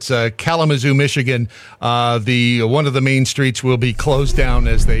believe it's Kalamazoo, Michigan. One of the main streets will be closed down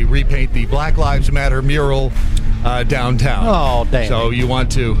as they repaint the Black Lives Matter mural downtown. Oh, damn. So you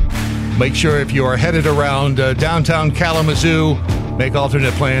want to make sure if you are headed around downtown Kalamazoo, make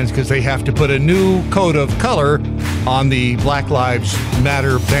alternate plans because they have to put a new coat of color on the Black Lives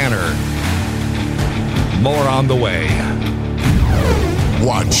Matter banner. More on the way.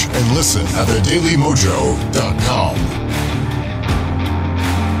 Watch and listen at thedailymojo.com.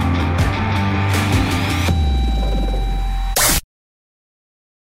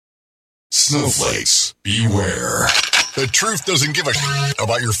 Snowflakes, beware. The truth doesn't give a shit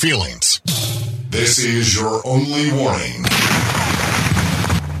about your feelings. This is your only warning.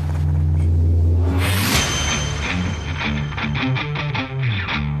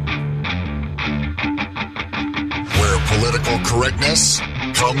 Where political correctness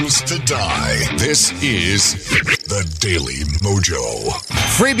comes to die. This is the Daily Mojo.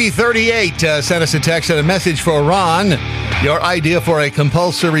 Freebie 38 sent us a text and a message for Ron. Your idea for a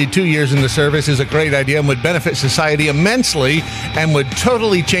compulsory 2 years in the service is a great idea and would benefit society immensely and would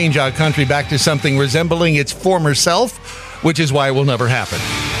totally change our country back to something resembling its former self, which is why it will never happen.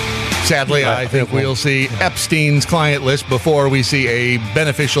 Sadly, I think we'll see Epstein's client list before we see a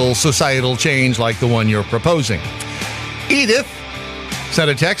beneficial societal change like the one you're proposing. Edith sent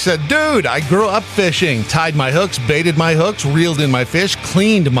a text, said, dude, I grew up fishing, tied my hooks, baited my hooks, reeled in my fish,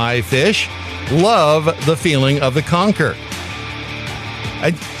 cleaned my fish. Love the feeling of the conquer.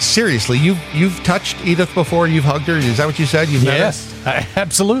 Seriously, you've touched Edith before? You've hugged her? Is that what you said? You've yes,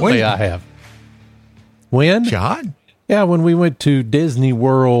 absolutely when? I have. When? John? Yeah, when we went to Disney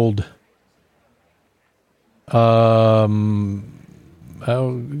World 2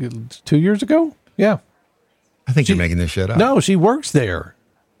 years ago? Yeah. I think you're making this shit up. No, she works there.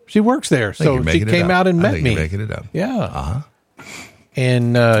 So she came out and met me. You're making it up. Yeah. Uh-huh.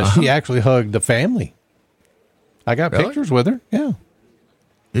 And she actually hugged the family. I got pictures with her. Yeah.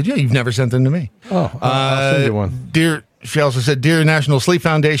 Did you? You've never sent them to me. Oh, I'll send you one. She also said, Dear National Sleep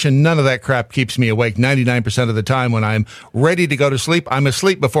Foundation, none of that crap keeps me awake 99% of the time. When I'm ready to go to sleep, I'm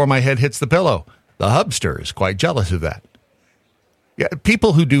asleep before my head hits the pillow. The hubster is quite jealous of that. Yeah,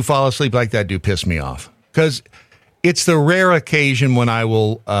 people who do fall asleep like that do piss me off. Because it's the rare occasion when I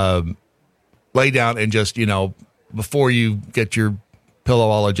will lay down and just, before you get your pillow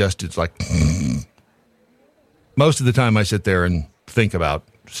all adjusted, it's like, most of the time I sit there and think about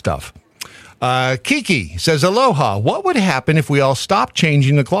stuff. Kiki says, aloha. What would happen if we all stopped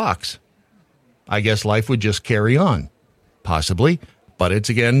changing the clocks? I guess life would just carry on. Possibly. But it's,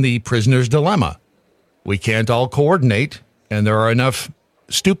 again, the prisoner's dilemma. We can't all coordinate, and there are enough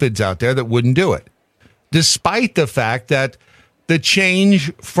stupids out there that wouldn't do it. Despite the fact that the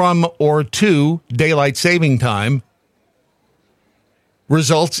change from or to daylight saving time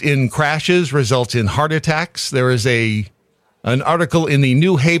results in crashes, results in heart attacks. There is an article in the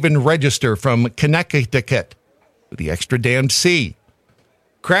New Haven Register from Connecticut, the extra damned C.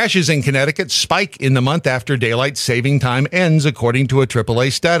 Crashes in Connecticut spike in the month after daylight saving time ends, according to a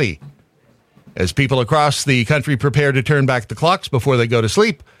AAA study. As people across the country prepare to turn back the clocks before they go to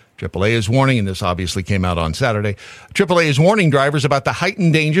sleep, AAA is warning, and this obviously came out on Saturday, AAA is warning drivers about the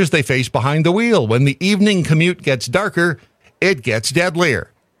heightened dangers they face behind the wheel. When the evening commute gets darker, it gets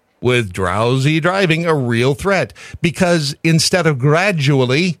deadlier, with drowsy driving a real threat. Because instead of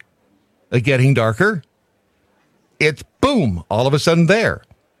gradually getting darker, it's boom, all of a sudden there.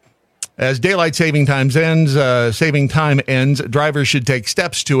 As daylight saving time ends, drivers should take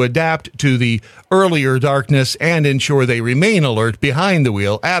steps to adapt to the earlier darkness and ensure they remain alert behind the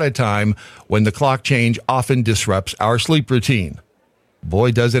wheel at a time when the clock change often disrupts our sleep routine.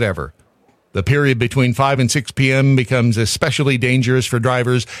 Boy, does it ever. The period between 5 and 6 p.m. becomes especially dangerous for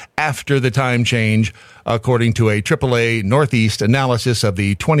drivers after the time change, according to a AAA Northeast analysis of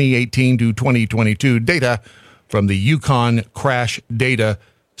the 2018 to 2022 data from the Yukon Crash Data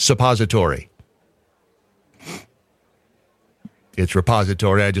Suppository. It's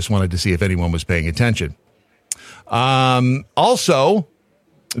repository. I just wanted to see if anyone was paying attention. Also,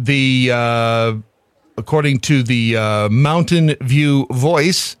 according to the Mountain View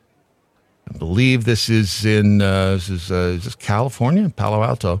Voice, I believe this is in is this California, Palo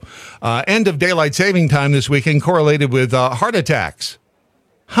Alto. End of daylight saving time this weekend correlated with heart attacks.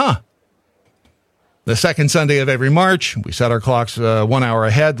 The second Sunday of every March, we set our clocks 1 hour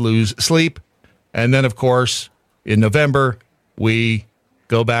ahead, lose sleep. And then, of course, in November, we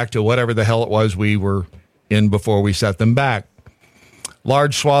go back to whatever the hell it was we were in before we set them back.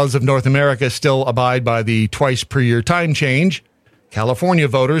 Large swaths of North America still abide by the twice per year time change. California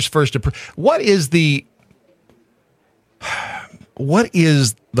voters first What is the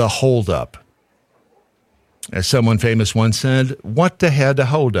holdup? As someone famous once said, what the head a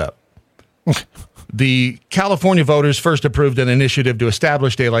hold up? The California voters first approved an initiative to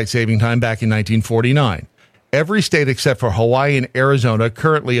establish daylight saving time back in 1949. Every state except for Hawaii and Arizona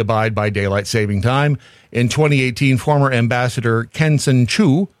currently abide by daylight saving time. In 2018, former Ambassador Kenson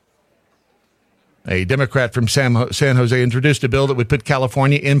Chu, a Democrat from San Jose, introduced a bill that would put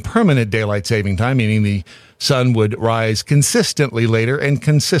California in permanent daylight saving time, meaning the sun would rise consistently later and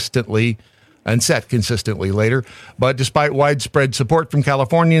set consistently later. But despite widespread support from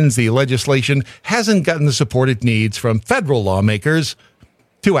Californians, the legislation hasn't gotten the support it needs from federal lawmakers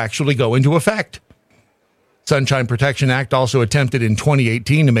to actually go into effect. Sunshine Protection Act also attempted in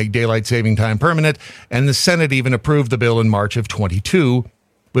 2018 to make daylight saving time permanent, and the Senate even approved the bill in March of 22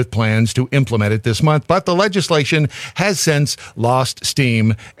 with plans to implement it this month. But the legislation has since lost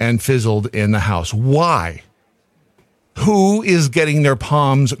steam and fizzled in the House. Why? Who is getting their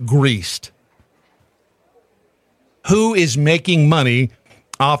palms greased? Who is making money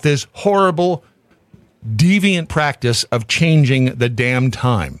off this horrible, deviant practice of changing the damn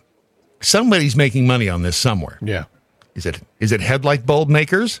time? Somebody's making money on this somewhere. Yeah. Is it headlight bulb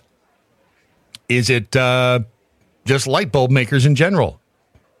makers? Is it just light bulb makers in general?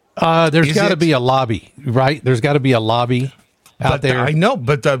 There's got to be a lobby, right? There's got to be a lobby out there. I know,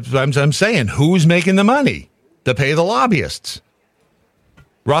 but I'm saying, who's making the money to pay the lobbyists?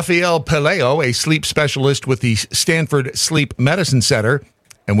 Rafael Peleo, a sleep specialist with the Stanford Sleep Medicine Center,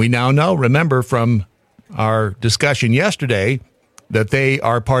 and we now know, remember from our discussion yesterday, that they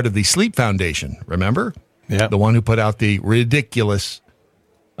are part of the Sleep Foundation, remember? Yeah. The one who put out the ridiculous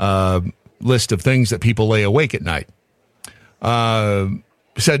list of things that people lay awake at night.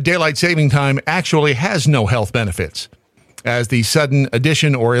 Said daylight saving time actually has no health benefits, as the sudden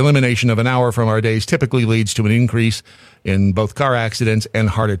addition or elimination of an hour from our days typically leads to an increase in both car accidents and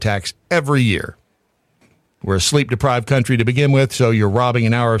heart attacks every year. We're a sleep-deprived country to begin with, so you're robbing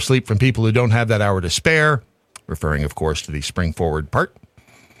an hour of sleep from people who don't have that hour to spare, referring, of course, to the spring forward part.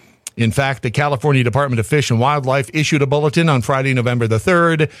 In fact, the California Department of Fish and Wildlife issued a bulletin on Friday, November the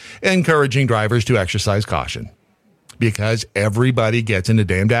 3rd, encouraging drivers to exercise caution. Because everybody gets in a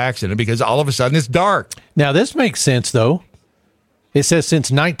damned accident because all of a sudden it's dark. Now, this makes sense, though. It says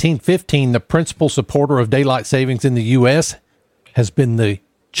since 1915, the principal supporter of daylight savings in the U.S. has been the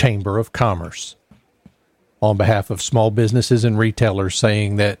Chamber of Commerce, on behalf of small businesses and retailers,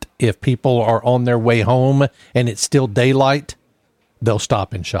 saying that if people are on their way home and it's still daylight, they'll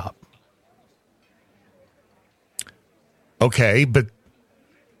stop and shop. Okay, but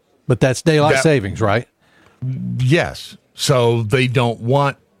that's daylight savings, right? Yes. So they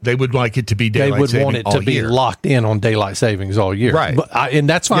would like it to be daylight saving all year. They would want it to be locked in on daylight savings all year. Right. And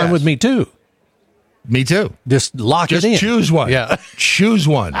that's fine with me, too. Me, too. Just lock it in. Just choose one. Yeah. Choose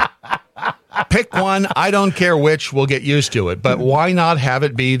one. Pick one. I don't care which. We'll get used to it. But why not have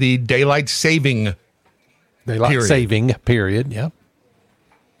it be the daylight saving period, yeah.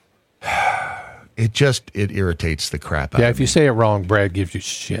 It irritates the crap out of me. Yeah, if you say it wrong, Brad gives you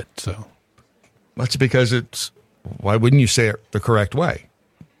shit, so. That's because why wouldn't you say it the correct way?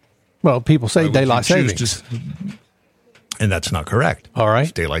 Well, people say daylight savings. And that's not correct. All right.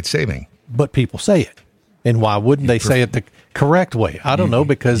 It's daylight saving. But people say it. And why wouldn't they say it the correct way? I don't know,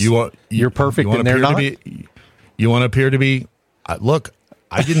 because you're perfect and they're not. You want to appear to be, look,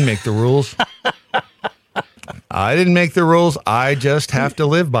 I didn't make the rules. I didn't make the rules. I just have to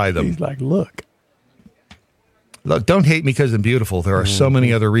live by them. He's like, look, don't hate me because I'm beautiful. There are so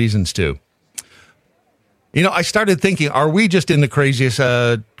many other reasons to. You know, I started thinking, are we just in the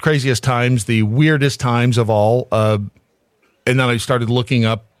craziest times, the weirdest times of all? And then I started looking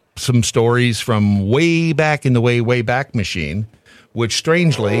up some stories from way back in the way back machine, which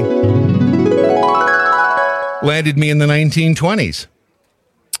strangely landed me in the 1920s.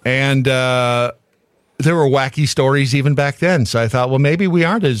 And there were wacky stories even back then. So I thought, well, maybe we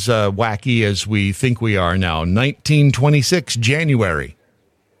aren't as wacky as we think we are now. 1926, January,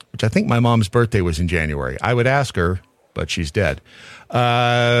 which I think my mom's birthday was in January. I would ask her, but she's dead.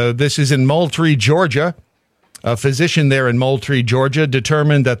 This is in Moultrie, Georgia. A physician there in Moultrie, Georgia,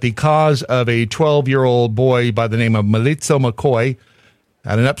 determined that the cause of a 12-year-old boy by the name of Melitzo McCoy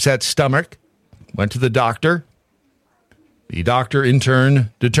had an upset stomach, went to the doctor. The doctor, in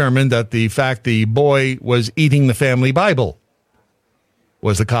turn, determined that the fact the boy was eating the family Bible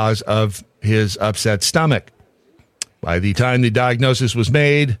was the cause of his upset stomach. By the time the diagnosis was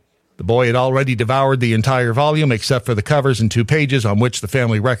made, the boy had already devoured the entire volume except for the covers and 2 pages on which the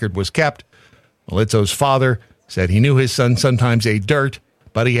family record was kept. Melitzo's father said he knew his son sometimes ate dirt,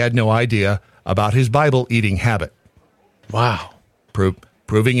 but he had no idea about his Bible-eating habit. Wow.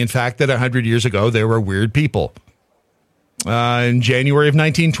 Proving, in fact, that 100 years ago there were weird people. In January of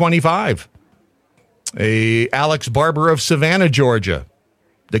 1925, Alex Barber of Savannah, Georgia,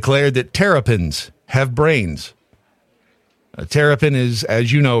 declared that terrapins have brains. A terrapin is,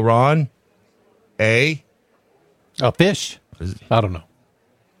 as you know, Ron, a fish? I don't know.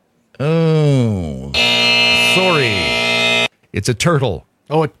 Oh, sorry. It's a turtle.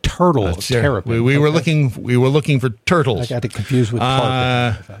 Oh, a turtle. A terrapin. We were looking for turtles. I got it confused with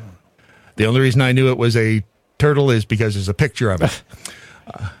tarpon. The only reason I knew it was a turtle is because there's a picture of it.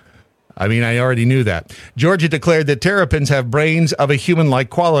 I already knew that. Georgia declared that terrapins have brains of a human-like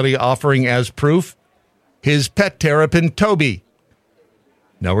quality, offering as proof his pet terrapin, Toby.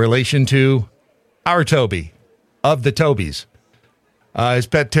 No relation to our Toby, of the Tobys. His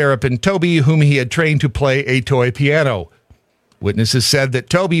pet terrapin, Toby, whom he had trained to play a toy piano. Witnesses said that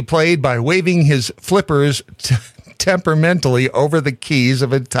Toby played by waving his flippers temperamentally over the keys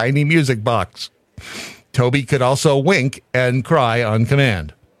of a tiny music box. Toby could also wink and cry on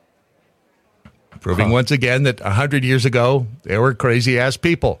command. Proving once again that 100 years ago, they were crazy-ass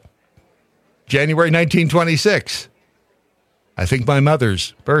people. January 1926. I think my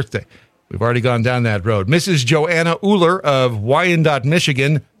mother's birthday. We've already gone down that road. Mrs. Joanna Uller of Wyandotte,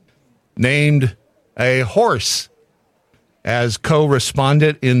 Michigan, named a horse as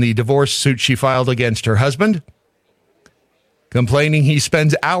co-respondent in the divorce suit she filed against her husband, complaining he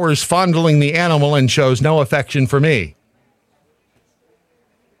spends hours fondling the animal and shows no affection for me.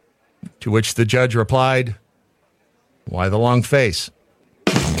 To which the judge replied, "Why the long face?"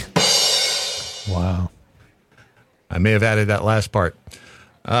 Wow. I may have added that last part.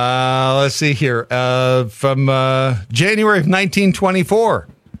 Let's see here. From January of 1924.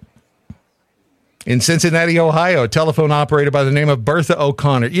 In Cincinnati, Ohio, a telephone operator by the name of Bertha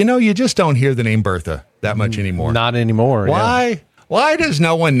O'Connor. You know, you just don't hear the name Bertha that much anymore. Not anymore. Why? Yeah. Why does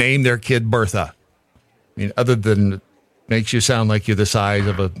no one name their kid Bertha? Other than it makes you sound like you're the size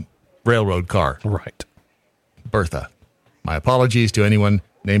of a railroad car. Right. Bertha. My apologies to anyone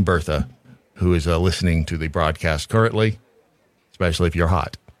named Bertha who is listening to the broadcast currently, especially if you're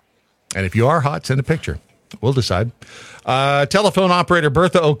hot. And if you are hot, send a picture. We'll decide. Telephone operator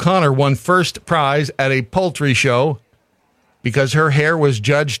Bertha O'Connor won first prize at a poultry show because her hair was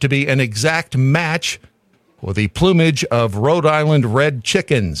judged to be an exact match with the plumage of Rhode Island red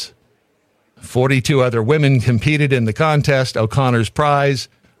chickens. 42 other women competed in the contest. O'Connor's prize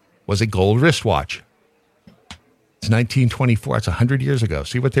was a gold wristwatch. It's 1924. That's 100 years ago.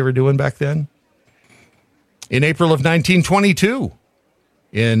 See what they were doing back then? In April of 1922,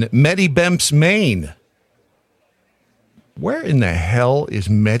 in Medibemps, Maine. Where in the hell is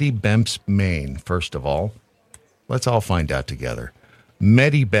Medibemps, Maine, first of all? Let's all find out together.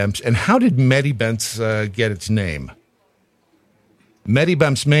 Medibemps. And how did Medibemps get its name?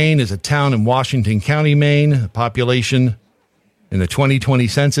 Medibemps, Maine is a town in Washington County, Maine. Population in the 2020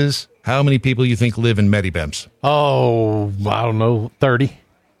 census. How many people you think live in Medibemps? Oh, I don't know, 30.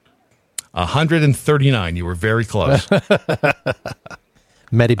 139. You were very close.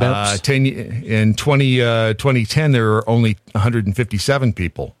 Medibemps. In 2010, there were only 157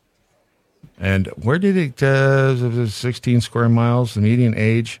 people. And where did it, 16 square miles, the median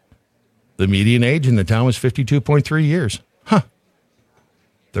age? The median age in the town was 52.3 years. Huh.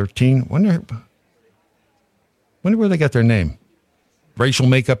 13. Wonder where they got their name. Racial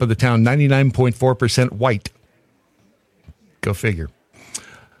makeup of the town, 99.4% white. Go figure.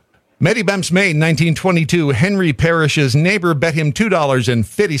 Medibemps May 1922. Henry Parrish's neighbor bet him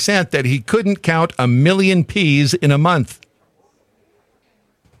 $2.50 that he couldn't count 1,000,000 peas in a month.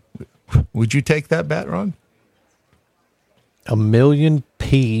 Would you take that bet, Ron? 1,000,000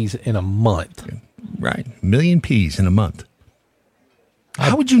 peas in a month. Right. 1,000,000 peas in a month.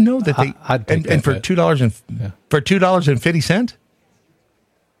 How would you know that they I'd take and that for bet. $2.50?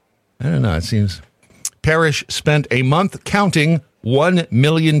 I don't know. It seems Parrish spent a month counting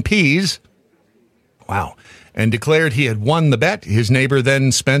 1,000,000 peas. Wow. And declared he had won the bet. His neighbor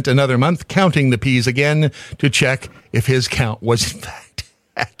then spent another month counting the peas again to check if his count was in fact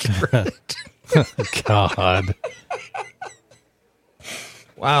accurate. God.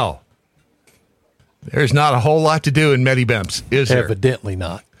 Wow. There's not a whole lot to do in Medibemps, is there? Evidently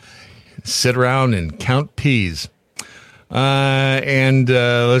not. Sit around and count peas. And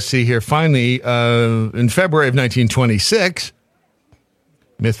let's see here. Finally, in February of 1926,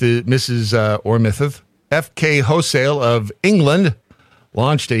 Mrs. F.K. Wholesale of England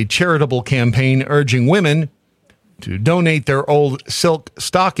launched a charitable campaign urging women to donate their old silk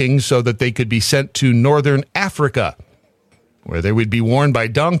stockings so that they could be sent to northern Africa, where they would be worn by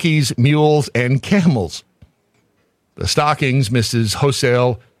donkeys, mules, and camels. The stockings, Mrs.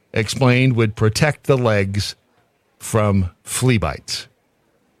 Wholesale explained, would protect the legs from flea bites.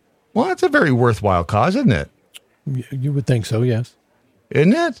 Well, that's a very worthwhile cause, isn't it? You would think so, yes.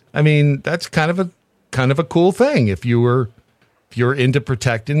 Isn't it? I mean, that's kind of a cool thing if you're into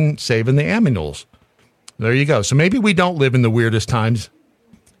protecting, saving the aminals. There you go. So maybe we don't live in the weirdest times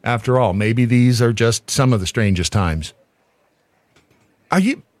after all. Maybe these are just some of the strangest times. Are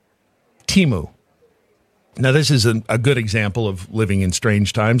you Temu? Now, this is a good example of living in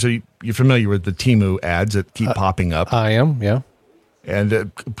strange times. Are you familiar with the Temu ads that keep popping up? I am, yeah.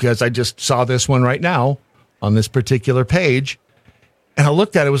 And because I just saw this one right now on this particular page, and I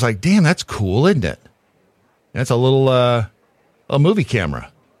looked at it, was like, damn, that's cool, isn't it? That's a little a movie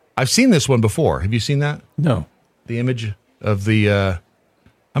camera. I've seen this one before. Have you seen that? No. The image of the...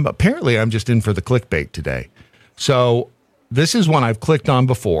 apparently, I'm just in for the clickbait today. So this is one I've clicked on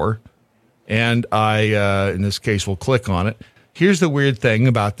before, and I, in this case, will click on it. Here's the weird thing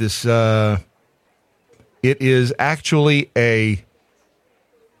about this. It is actually a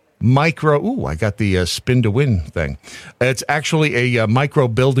micro... Ooh, I got the spin to win thing. It's actually a micro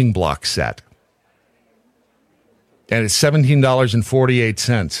building block set. And it's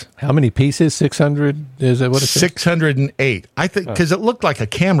 $17.48. How many pieces? 600? Is that what it says? 608. I think because it looked like a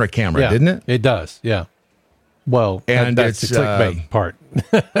camera, Yeah, didn't it? It does, yeah. Well, and that's it's the clickbait part.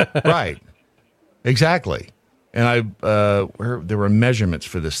 Right. Exactly. And there were measurements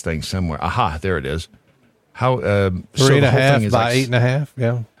for this thing somewhere. Aha, there it is. How 3.5 by 8.5,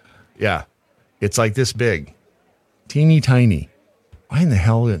 yeah. Yeah. It's like this big. Teeny tiny. Why in the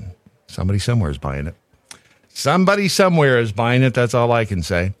hell somebody somewhere is buying it? Somebody somewhere is buying it. That's all I can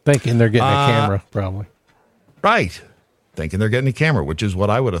say. Thinking they're getting a camera, probably. Right. Thinking they're getting a camera, which is what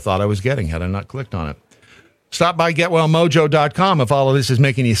I would have thought I was getting had I not clicked on it. Stop by GetWellMojo.com if all of this is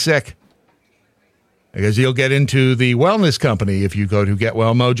making you sick. Because you'll get into the wellness company if you go to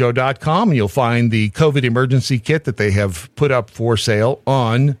GetWellMojo.com, and you'll find the COVID emergency kit that they have put up for sale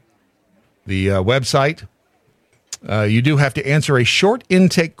on the website. You do have to answer a short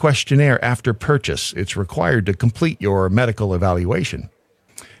intake questionnaire after purchase. It's required to complete your medical evaluation.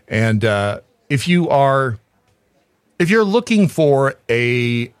 And if you're looking for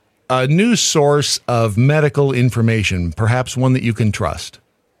a new source of medical information, perhaps one that you can trust,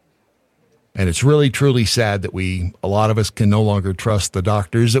 and it's really, truly sad that a lot of us can no longer trust the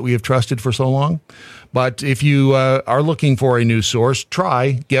doctors that we have trusted for so long. But if you are looking for a new source,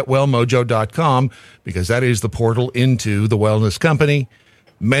 try GetWellMojo.com, because that is the portal into the wellness company.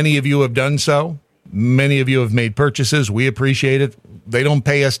 Many of you have done so. Many of you have made purchases. We appreciate it. They don't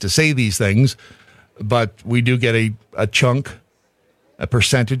pay us to say these things, but we do get a chunk, a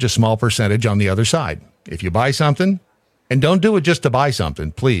percentage, a small percentage on the other side. If you buy something, and don't do it just to buy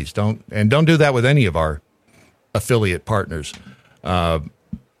something, please don't. And don't do that with any of our affiliate partners.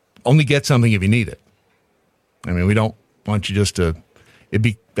 Only get something if you need it. I mean, we don't want you just to,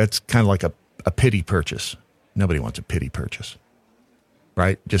 that's kind of like a pity purchase. Nobody wants a pity purchase,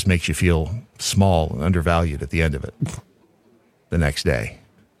 right? Just makes you feel small and undervalued at the end of it the next day,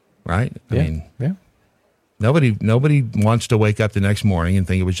 right? I mean, nobody wants to wake up the next morning and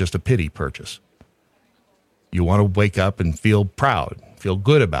think it was just a pity purchase. You want to wake up and feel proud, feel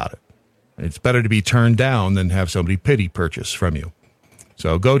good about it. It's better to be turned down than have somebody pity purchase from you.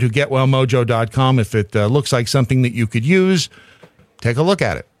 So go to GetWellMojo.com. If it looks like something that you could use, take a look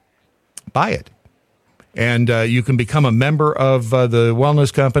at it. Buy it. And you can become a member of the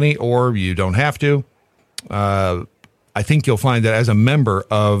wellness company, or you don't have to. I think you'll find that as a member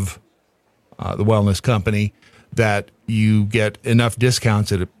of the wellness company that you get enough discounts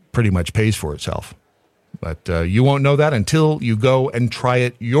that it pretty much pays for itself. But you won't know that until you go and try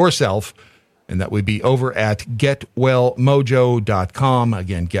it yourself. And that would be over at getwellmojo.com.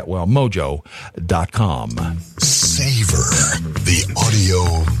 Again, getwellmojo.com. Savor the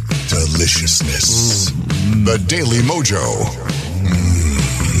audio deliciousness. The Daily Mojo.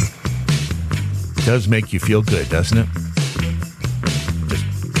 It does make you feel good, doesn't it?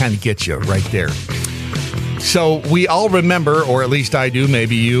 Just kind of gets you right there. So we all remember, or at least I do,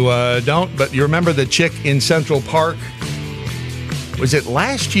 maybe you don't, but you remember the chick in Central Park? Was it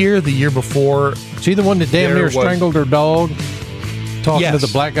last year, the year before? See the one that damn near strangled her dog? Talking to the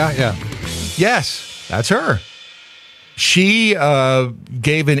black guy? Yeah. Yes, that's her. She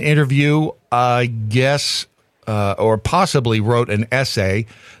gave an interview, I guess, or possibly wrote an essay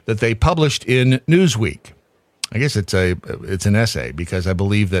that they published in Newsweek. I guess it's an essay because I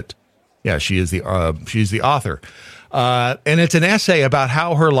believe that, yeah, she's the author. And it's an essay about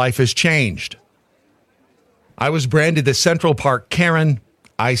how her life has changed. I was branded the Central Park Karen.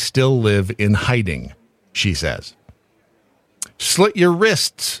 I still live in hiding, she says. Slit your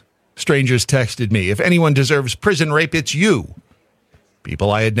wrists, strangers texted me. If anyone deserves prison rape, it's you.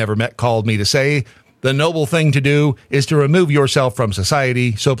 People I had never met called me to say, the noble thing to do is to remove yourself from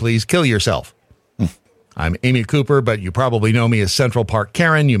society, so please kill yourself. I'm Amy Cooper, but you probably know me as Central Park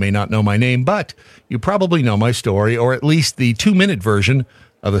Karen. You may not know my name, but you probably know my story, or at least the 2-minute version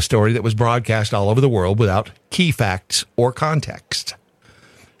of a story that was broadcast all over the world without key facts or context.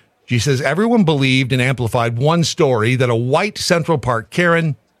 She says, everyone believed and amplified one story that a white Central Park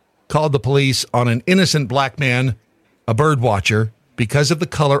Karen called the police on an innocent black man, a bird watcher, because of the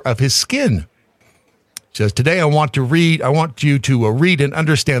color of his skin. She says, today I want you to read and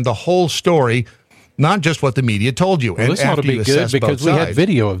understand the whole story, not just what the media told you. Well, and this ought to be good because we sides, had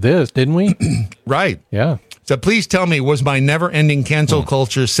video of this, didn't we? Right. Yeah. So please tell me, was my never-ending cancel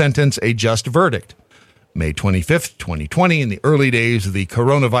culture sentence a just verdict? May 25th, 2020, in the early days of the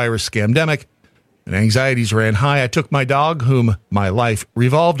coronavirus scamdemic, and anxieties ran high, I took my dog, whom my life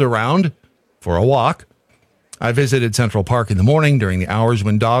revolved around, for a walk. I visited Central Park in the morning during the hours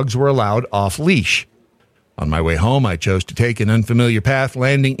when dogs were allowed off-leash. On my way home, I chose to take an unfamiliar path,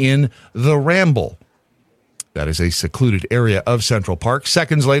 landing in the Ramble. That is a secluded area of Central Park.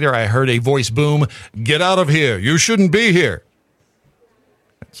 Seconds later, I heard a voice boom, "Get out of here. You shouldn't be here."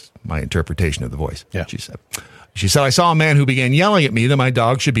 That's my interpretation of the voice, yeah. She said. She said, I saw a man who began yelling at me that my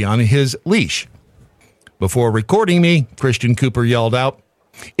dog should be on his leash. Before recording me, Christian Cooper yelled out,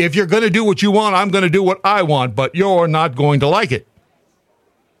 "If you're going to do what you want, I'm going to do what I want, but you're not going to like it."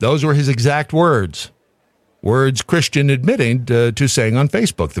 Those were his exact words. Words Christian admitted to saying on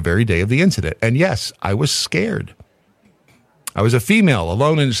Facebook the very day of the incident. And yes, I was scared. I was a female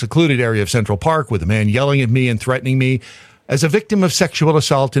alone in a secluded area of Central Park with a man yelling at me and threatening me. As a victim of sexual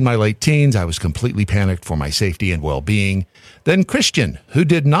assault in my late teens, I was completely panicked for my safety and well-being. Then Christian, who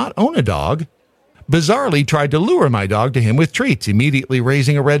did not own a dog, bizarrely tried to lure my dog to him with treats, immediately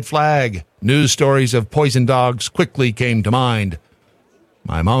raising a red flag. News stories of poisoned dogs quickly came to mind.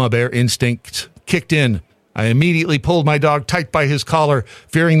 My mama bear instinct kicked in. I immediately pulled my dog tight by his collar,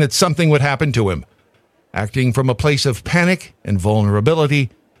 fearing that something would happen to him. Acting from a place of panic and vulnerability,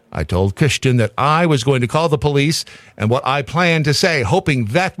 I told Christian that I was going to call the police and what I planned to say, hoping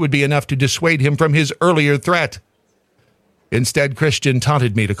that would be enough to dissuade him from his earlier threat. Instead, Christian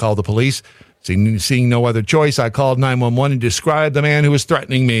taunted me to call the police. Seeing no other choice, I called 911 and described the man who was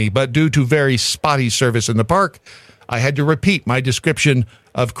threatening me, but due to very spotty service in the park, I had to repeat my description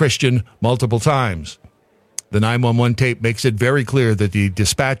of Christian multiple times. The 911 tape makes it very clear that the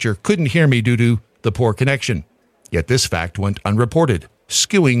dispatcher couldn't hear me due to the poor connection. Yet this fact went unreported,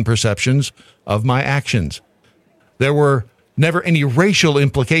 skewing perceptions of my actions. There were never any racial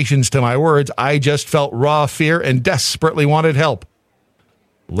implications to my words. I just felt raw fear and desperately wanted help.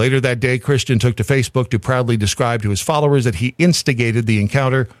 Later that day, Christian took to Facebook to proudly describe to his followers that he instigated the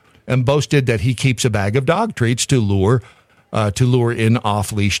encounter and boasted that he keeps a bag of dog treats to lure in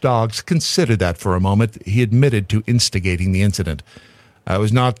off-leash dogs. Consider that for a moment. He admitted to instigating the incident. I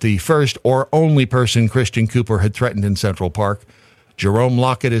was not the first or only person Christian Cooper had threatened in Central Park. Jerome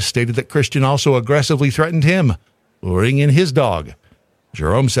Lockett has stated that Christian also aggressively threatened him, luring in his dog.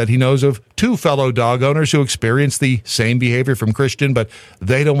 Jerome said he knows of 2 fellow dog owners who experienced the same behavior from Christian, but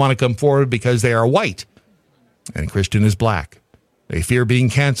they don't want to come forward because they are white, and Christian is black. They fear being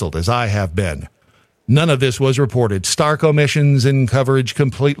canceled, as I have been. None of this was reported. Stark omissions in coverage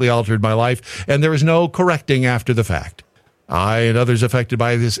completely altered my life, and there is no correcting after the fact. I and others affected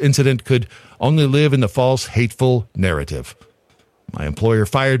by this incident could only live in the false, hateful narrative. My employer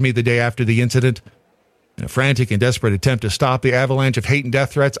fired me the day after the incident. In a frantic and desperate attempt to stop the avalanche of hate and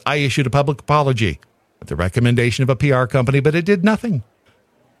death threats, I issued a public apology at the recommendation of a PR company, but it did nothing.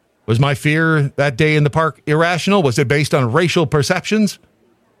 Was my fear that day in the park irrational? Was it based on racial perceptions?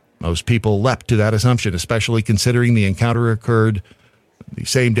 Most people leapt to that assumption, especially considering the encounter occurred the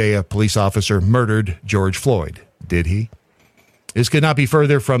same day a police officer murdered George Floyd. Did he? This could not be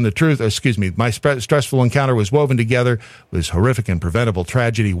further from the truth. My stressful encounter was woven together with this horrific and preventable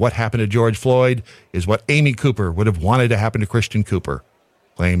tragedy. What happened to George Floyd is what Amy Cooper would have wanted to happen to Christian Cooper,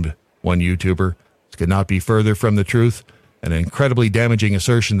 claimed one YouTuber. This could not be further from the truth. An incredibly damaging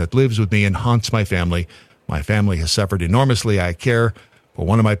assertion that lives with me and haunts my family. My family has suffered enormously. I care for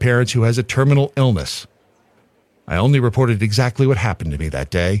one of my parents who has a terminal illness. I only reported exactly what happened to me that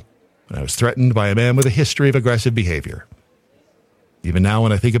day when I was threatened by a man with a history of aggressive behavior. Even now,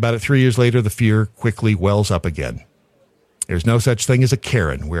 when I think about it 3 years later, the fear quickly wells up again. There's no such thing as a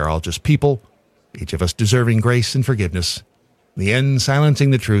Karen. We are all just people, each of us deserving grace and forgiveness. In the end,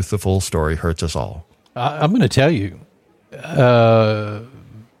 silencing the truth, the full story hurts us all. I'm going to tell you, that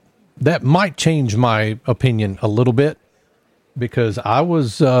might change my opinion a little bit, because I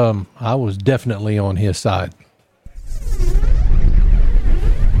was definitely on his side.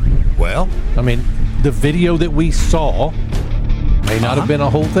 Well, I mean, the video that we saw may not have been a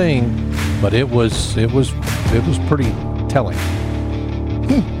whole thing, but it was pretty telling.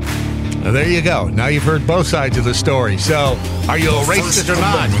 Well, there you go. Now you've heard both sides of the story. So, are you a racist or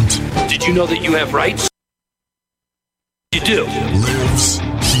not? Did you know that you have rights? You do. Lives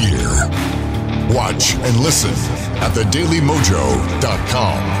here. Watch and listen at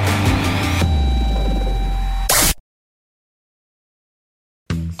thedailymojo.com.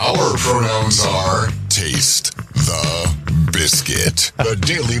 Our pronouns are taste the biscuit. The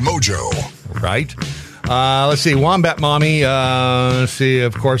Daily Mojo. Right. Let's see. Wombat Mommy. Let's see.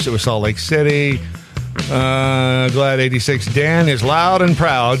 Of course, it was Salt Lake City. Glad 86. Dan is loud and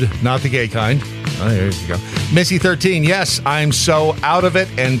proud. Not the gay kind. Oh, there you go. Missy 13. Yes, I'm so out of it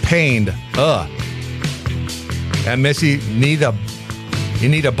and pained. And Missy, you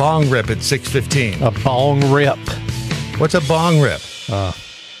need a bong rip at 6:15. A bong rip. What's a bong rip?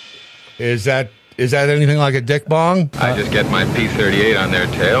 Is that anything like a dick bong? I just get my P-38 on their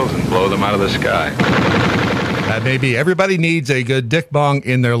tails and blow them out of the sky. That may be. Everybody needs a good dick bong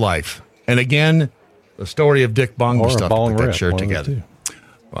in their life. And again, the story of Dick Bong. We still have to put that shirt together.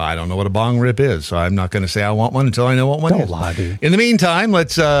 Well, I don't know what a bong rip is, so I'm not going to say I want one until I know what one is. Don't lie, dude. In the meantime,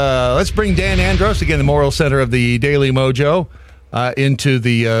 let's bring Dan Andros, again, the moral center of the Daily Mojo, into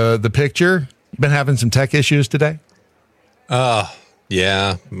the picture. You been having some tech issues today?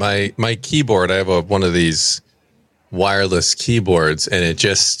 Yeah. My keyboard, I have one of these wireless keyboards, and it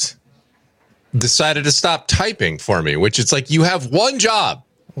just decided to stop typing for me, which it's like, you have one job,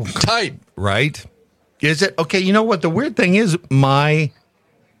 type. Right? Is it? Okay, you know what? The weird thing is my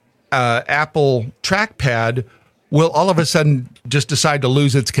Apple trackpad will all of a sudden just decide to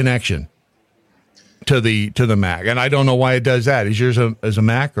lose its connection to the Mac. And I don't know why it does that. Is yours a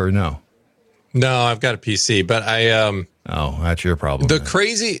Mac or no? No, I've got a PC, but oh, that's your problem.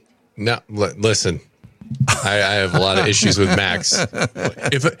 Listen, I have a lot of issues with Macs.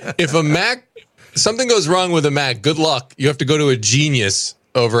 If a Mac, something goes wrong with a Mac, good luck. You have to go to a genius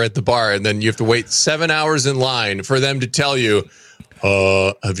over at the bar, and then you have to wait 7 hours in line for them to tell you,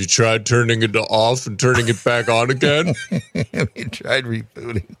 have you tried turning it off and turning it back on again? Have you tried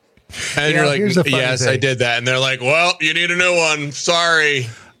rebooting? And you're like, yes, I did that. And they're like, well, you need a new one. Sorry.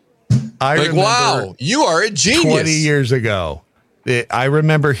 Wow, you are a genius. 20 years ago, I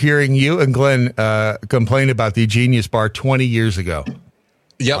remember hearing you and Glenn complain about the Genius Bar 20 years ago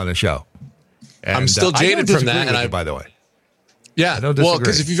on the show. And I'm still jaded from that. And by the way. Yeah, well,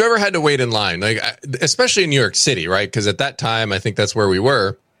 because if you've ever had to wait in line, like especially in New York City, right? Because at that time, I think that's where we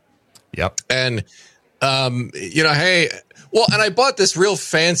were. Yep. And, hey, well, and I bought this real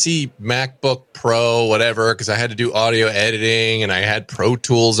fancy MacBook Pro, whatever, because I had to do audio editing and I had Pro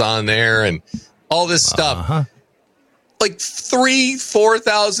Tools on there and all this stuff. Like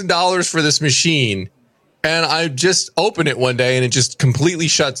 $3,000-$4,000 for this machine. And I just open it one day and it just completely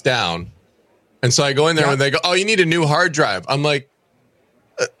shuts down. And so I go in there and they go, oh, you need a new hard drive. I'm like,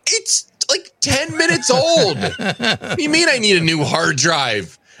 it's like 10 minutes old. What do you mean I need a new hard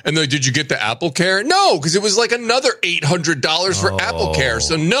drive? And they're like, did you get the Apple Care? No, because it was like another $800 for Apple Care.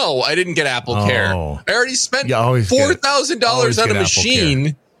 So no, I didn't get Apple Care. I already spent $4,000 on a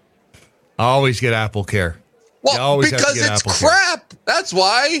machine. Always get Apple Care. Well, because it's crap. That's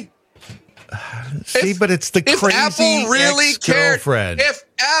why. See, but it's the crazy Apple really cared. If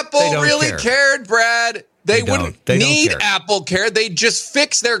Apple really cared, Brad, they wouldn't need Apple Care. They'd just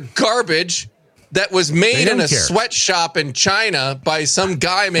fix their garbage that was made in a sweatshop in China by some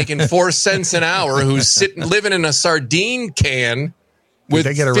guy making 4 cents an hour who's living in a sardine can with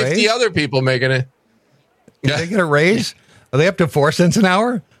 50 other people making it. Did they get a raise? Are they up to 4 cents an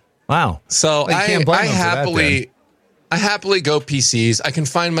hour? Wow. So I happily go PCs. I can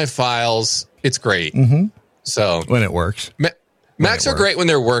find my files. It's great. Mm-hmm. So when it works, Macs are great when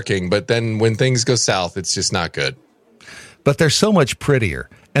they're working, but then when things go south, it's just not good. But they're so much prettier,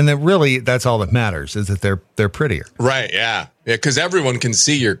 and then really that's all that matters is that they're prettier. Right? Yeah. Because everyone can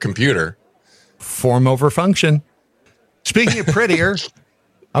see your computer. Form over function. Speaking of prettier.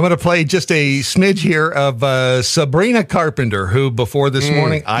 I'm going to play just a smidge here of Sabrina Carpenter, who before this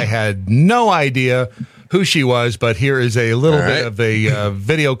morning, I had no idea who she was, but here is a little bit of a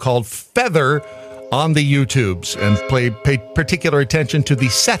video called Feather on the YouTubes, and pay particular attention to the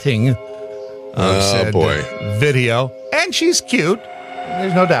setting of said video. And she's cute.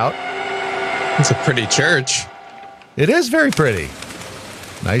 There's no doubt. It's a pretty church. It is very pretty.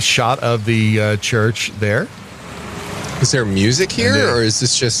 Nice shot of the church there. Is there music here, or is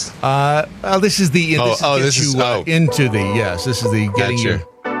this just? This is the. This is into the. Yes, this is the getting you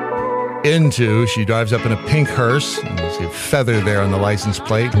into. She drives up in a pink hearse. And you see a feather there on the license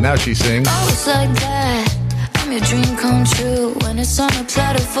plate. Now she sings. Oh, it's like that. I'm your dream come true when it's on a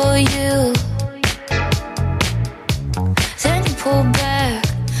platter for you. Then you pull back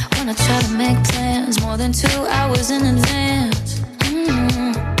when I try to make plans more than 2 hours in advance.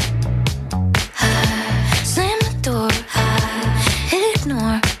 Slam the door.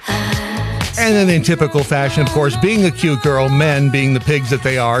 And then in typical fashion, of course, being a cute girl, men, being the pigs that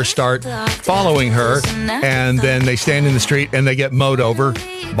they are, start following her. And then they stand in the street and they get mowed over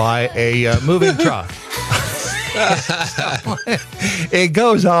by a moving truck. It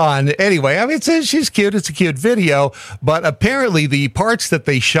goes on. Anyway, I mean, she's cute. It's a cute video. But apparently the parts that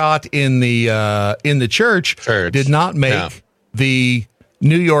they shot in the church did not make the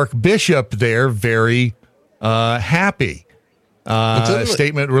New York bishop there very happy.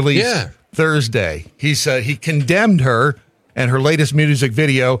 Statement released Thursday. He condemned her and her latest music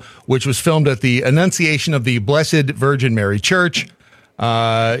video, which was filmed at the Annunciation of the Blessed Virgin Mary Church.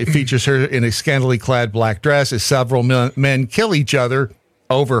 It features her in a scantily clad black dress as several men kill each other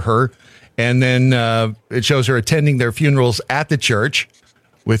over her. And then it shows her attending their funerals at the church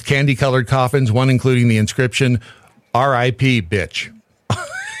with candy-colored coffins, one including the inscription, R.I.P. bitch.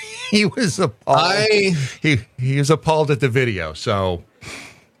 He was appalled. He was appalled at the video. So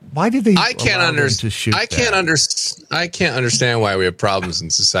why did they? I can't understand. I can't understand why we have problems in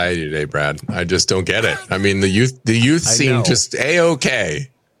society today, Brad. I just don't get it. I mean, the youth seem just A-okay.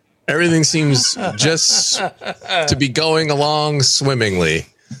 Everything seems just to be going along swimmingly.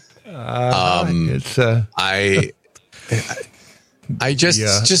 The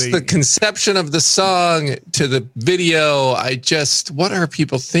conception of the song to the video. What are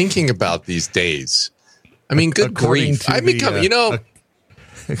people thinking about these days? I mean, good grief. I become,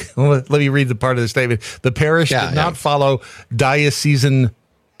 let me read the part of the statement. The parish did not follow diocesan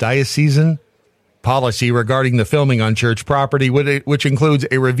policy regarding the filming on church property, which includes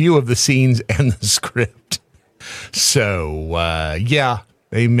a review of the scenes and the script. So,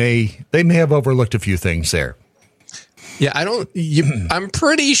 they may have overlooked a few things there. Yeah, I'm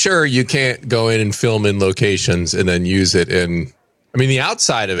pretty sure you can't go in and film in locations and then use it in. I mean, the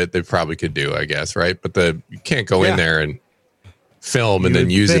outside of it they probably could do, I guess, right? But you can't go in there and film and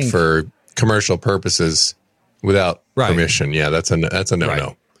then use it for commercial purposes without permission. Yeah, that's a no-no.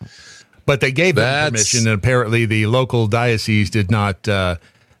 Right. But they gave them permission, and apparently the local diocese did not do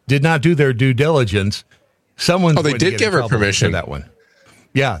their due diligence. They did give her permission for that one.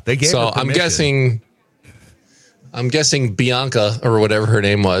 Yeah, they gave her permission. So I'm guessing Bianca or whatever her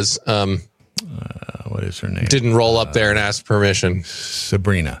name was. What is her name? Didn't roll up there and ask permission.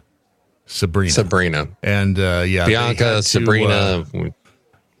 Sabrina. And Bianca, Sabrina.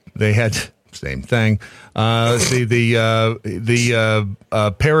 They had same thing. The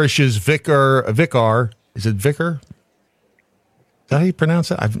parish's vicar. Is it vicar? Is that how you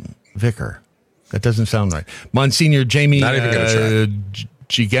pronounce it? Vicar. That doesn't sound right. Monsignor Jamie. Not even gonna try.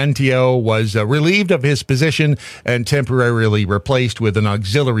 Gigantio was relieved of his position and temporarily replaced with an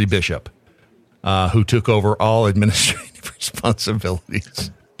auxiliary bishop who took over all administrative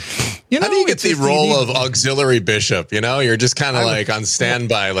responsibilities. How do you get the role of auxiliary bishop? You're just kind of like on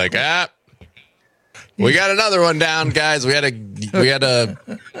standby, like, We got another one down, guys. We had to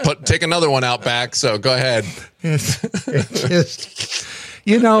take another one out back. So go ahead. It's just,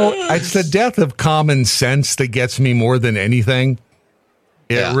 it's the death of common sense that gets me more than anything.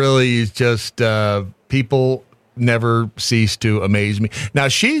 It really is just people never cease to amaze me. Now,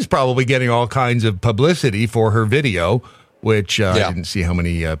 she's probably getting all kinds of publicity for her video, which I didn't see how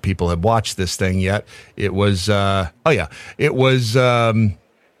many people have watched this thing yet. It was, it was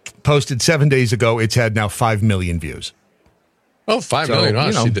posted 7 days ago. It's had now 5 million views. Oh, 5 million.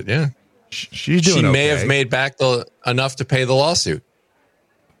 Oh, she did, yeah. She's doing She may okay. have made back enough to pay the lawsuit.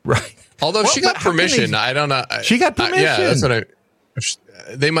 Right. Although she got permission. I don't know. She got permission. Yeah, that's what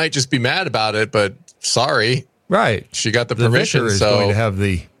they might just be mad about it, but sorry. Right. She got the permission. Vicar is so going to have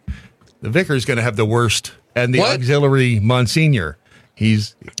the vicar is going to have the worst, and the auxiliary Monsignor, he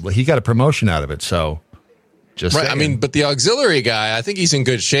got a promotion out of it. So just right. saying. I mean, but the auxiliary guy, I think he's in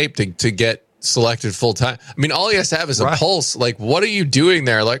good shape to get selected full time. I mean, all he has to have is a pulse. Like, what are you doing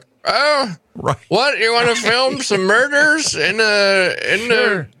there? Like, what, you want to film some murders in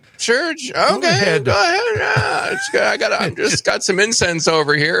the church? Okay, go ahead. Yeah, it's good. I just got some incense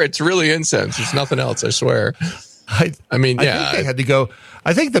over here. It's really incense. It's nothing else. I swear. I think they had to go.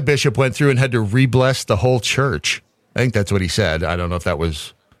 I think the bishop went through and had to re-bless the whole church. I think that's what he said. I don't know if that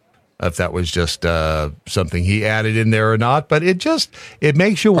was just something he added in there or not, but it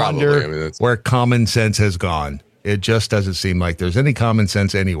makes you wonder where common sense has gone. It just doesn't seem like there's any common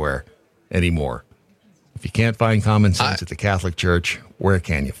sense anywhere anymore. If you can't find common sense at the Catholic Church, where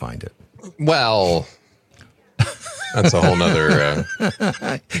can you find it? Well, that's a whole nother.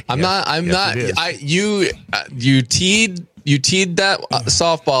 You teed that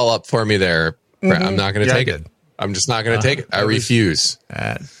softball up for me there. Mm-hmm. I'm not going to take it. I'm just not going to take it. I refuse.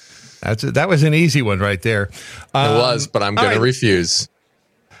 That was an easy one right there. It was, but I'm going to refuse.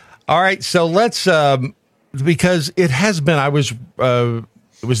 All right, so let's because it has been.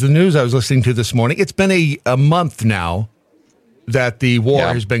 It was the news I was listening to this morning. It's been a month now that the war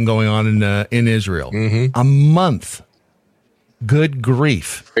has been going on in Israel. Mm-hmm. A month. Good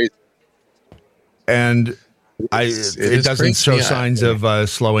grief. And it doesn't show signs of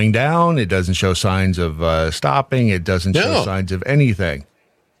slowing down. It doesn't show signs of stopping. It doesn't show signs of anything.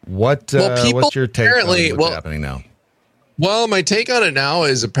 What's your take on what's happening now? Well, my take on it now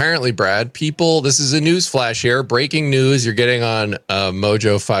is apparently, Brad, this is a news flash here. Breaking news you're getting on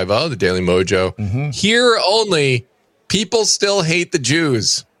Mojo 50, the Daily Mojo. Mm-hmm. Here only, people still hate the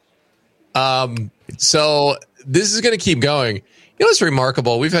Jews. So this is going to keep going. You know what's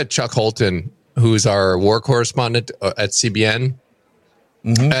remarkable? We've had Chuck Holton, who's our war correspondent at CBN.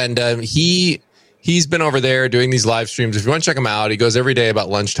 Mm-hmm. And he's been over there doing these live streams. If you want to check him out, he goes every day about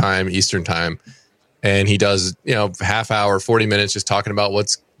lunchtime, Eastern time. And he does, half hour, 40 minutes, just talking about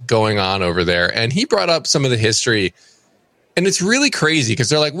what's going on over there. And he brought up some of the history. And it's really crazy because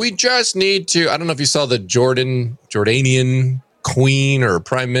they're like, we just need to, I don't know if you saw the Jordanian queen or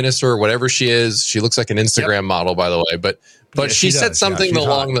prime minister or whatever she is. She looks like an Instagram model, by the way. But she said something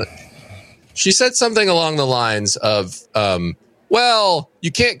she said something along the lines of, well,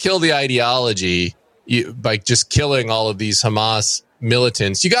 you can't kill the ideology by just killing all of these Hamas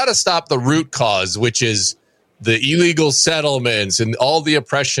militants. You got to stop the root cause, which is the illegal settlements and all the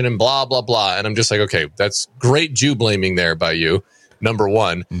oppression and blah, blah, blah. And I'm just like, okay, that's great Jew blaming there by you. Number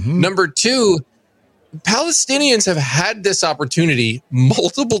one. Mm-hmm. Number two, Palestinians have had this opportunity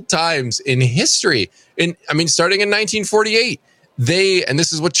multiple times in history. Starting in 1948, and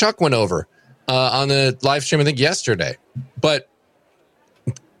this is what Chuck went over on the live stream, I think yesterday, but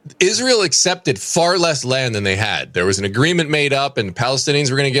Israel accepted far less land than they had. There was an agreement made up, and the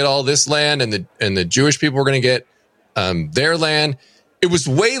Palestinians were going to get all this land, and the Jewish people were going to get their land. It was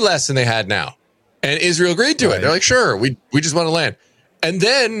way less than they had now, and Israel agreed to it. They're like, "Sure, we just want to land." And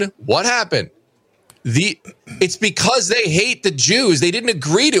then what happened? It's because they hate the Jews. They didn't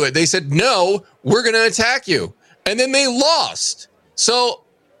agree to it. They said, "No, we're going to attack you," and then they lost. So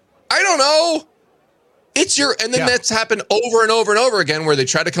I don't know. That's happened over and over and over again, where they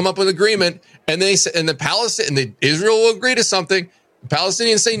try to come up with an agreement, and Israel will agree to something. The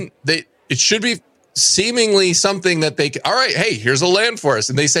Palestinians say it should be seemingly something that all right, hey, here's a land for us,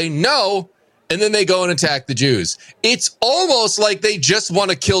 and they say no, and then they go and attack the Jews. It's almost like they just want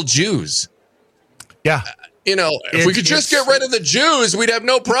to kill Jews. Yeah, if we could just get rid of the Jews, we'd have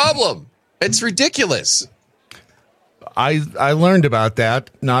no problem. It's ridiculous. I learned about that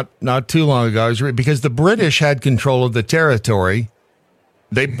not too long ago, because the British had control of the territory.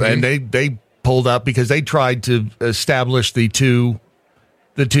 They pulled up because they tried to establish the two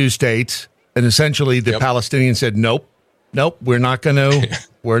states, and essentially the Palestinians said nope, we're not going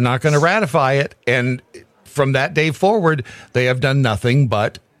to ratify it. And from that day forward, they have done nothing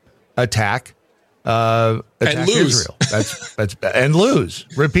but attack and lose. Israel. That's and lose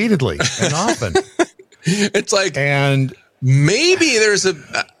repeatedly and often. It's like, and maybe there's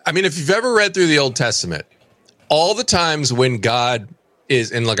I mean, if you've ever read through the Old Testament, all the times when God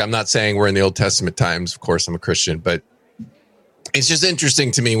is, and look, I'm not saying we're in the Old Testament times. Of course, I'm a Christian, but it's just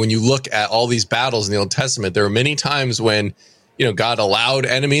interesting to me when you look at all these battles in the Old Testament. There are many times when, God allowed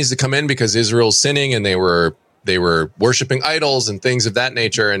enemies to come in because Israel's sinning and they were worshiping idols and things of that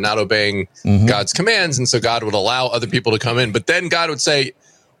nature and not obeying God's commands. And so God would allow other people to come in. But then God would say,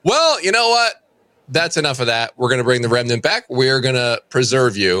 well, you know what? That's enough of that. We're going to bring the remnant back. We're going to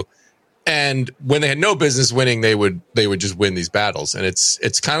preserve you. And when they had no business winning, they would just win these battles. And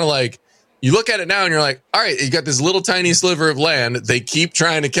it's kind of like, you look at it now and you're like, all right, you got this little tiny sliver of land. They keep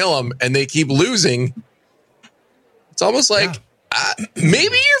trying to kill them and they keep losing. It's almost like,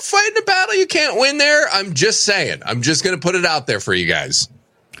 maybe you're fighting a battle you can't win there. I'm just saying. I'm just going to put it out there for you guys.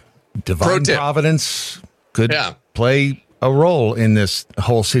 Divine providence could play a role in this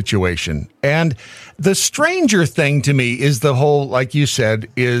whole situation. And the stranger thing to me is the whole, like you said,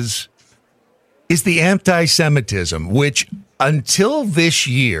 is the anti-Semitism, which until this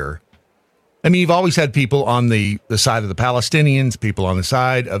year, I mean, you've always had people on the side of the Palestinians, people on the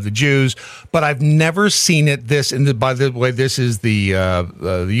side of the Jews, but I've never seen it this. And by the way, this is the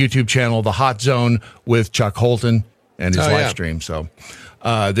YouTube channel, The Hot Zone with Chuck Holton and his live stream. So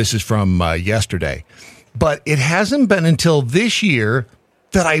this is from yesterday. But it hasn't been until this year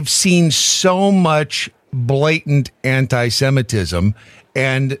that I've seen so much blatant anti-Semitism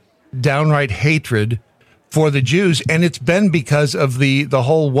and downright hatred for the Jews. And it's been because of the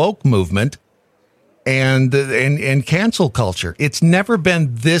whole woke movement and cancel culture. It's never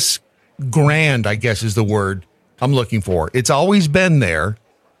been this grand, I guess is the word I'm looking for. It's always been there,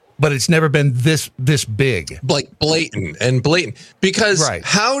 but it's never been this big. Like blatant. Because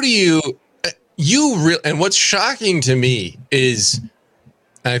how do and what's shocking to me is,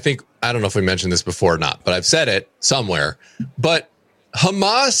 and I don't know if we mentioned this before or not, but I've said it somewhere, but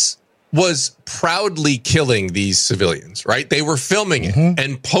Hamas was proudly killing these civilians, right? They were filming it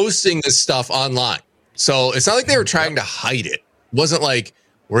and posting this stuff online. So it's not like they were trying to hide it. It wasn't like,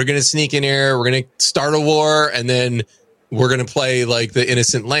 we're going to sneak in here, we're going to start a war, and then we're going to play like the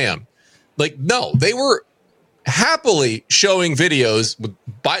innocent lamb. Like, no, they were happily showing videos.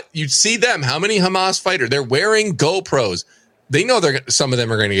 But you'd see them, how many Hamas fighters, they're wearing GoPros. They know some of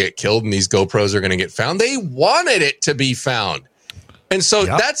them are going to get killed and these GoPros are going to get found. They wanted it to be found. And so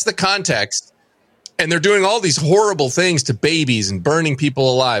that's the context. And they're doing all these horrible things to babies and burning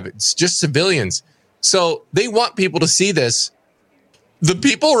people alive. It's just civilians. So they want people to see this. The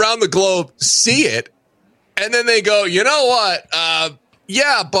people around the globe see it. And then they go, you know what?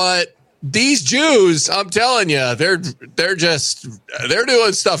 But these Jews, I'm telling you, they're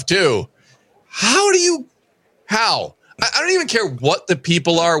doing stuff too. How? I don't even care what the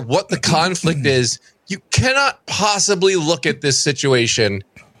people are, what the conflict is. You cannot possibly look at this situation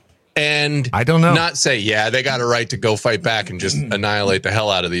and I don't know, not say, they got a right to go fight back and just annihilate the hell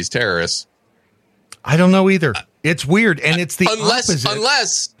out of these terrorists. I don't know either. It's weird, and it's the opposite.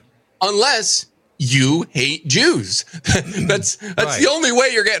 Unless you hate Jews. That's the only way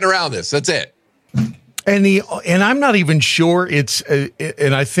you're getting around this. That's it. And I'm not even sure it's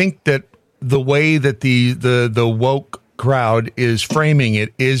and I think that the way that the woke crowd is framing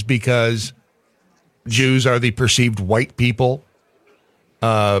it is because Jews are the perceived white people,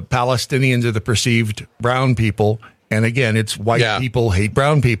 Palestinians are the perceived brown people, and again, it's white people hate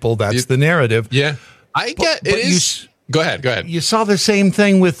brown people. That's the narrative. Yeah, I get it. Is go ahead. You saw the same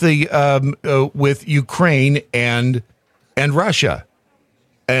thing with the with Ukraine and Russia,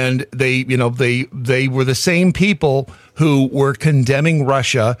 and they were the same people who were condemning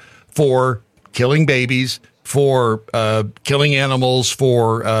Russia for killing babies, for killing animals,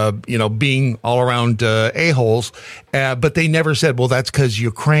 for being all around a-holes, but they never said, well, that's because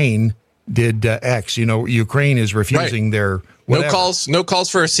Ukraine did X. Ukraine is refusing their whatever. No calls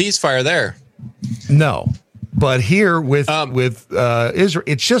for a ceasefire there. No, but here with Israel,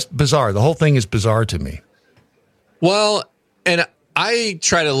 it's just bizarre. The whole thing is bizarre to me. Well, and I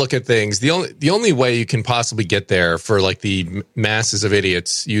try to look at things. The only way you can possibly get there for like the masses of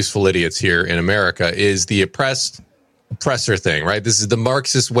idiots, useful idiots here in America, is the oppressor thing, right? This is the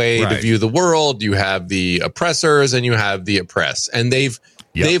Marxist way to view the world. You have the oppressors and you have the oppressed, and they've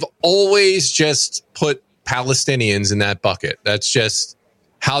always just put Palestinians in that bucket. That's just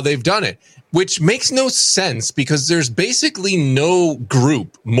how they've done it, which makes no sense because there's basically no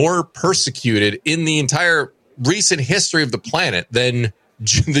group more persecuted in the entire recent history of the planet than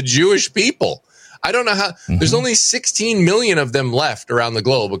the Jewish people. I don't know how. There's only 16 million of them left around the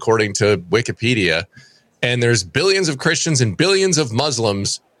globe, according to Wikipedia, and there's billions of Christians and billions of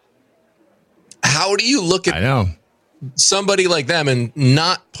Muslims. How do you look at somebody like them and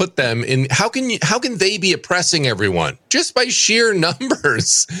not put them in? How can they be oppressing everyone just by sheer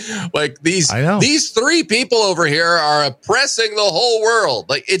numbers? Like these 3 people over here are oppressing the whole world.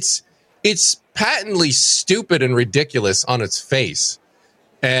 Like it's patently stupid and ridiculous on its face.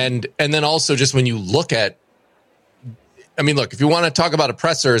 And then also just when you look at, I mean, look, if you want to talk about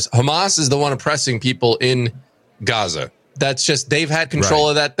oppressors, Hamas is the one oppressing people in Gaza. That's just, they've had control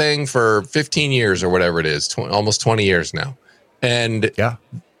of that thing for 15 years or whatever it is, almost 20 years now. And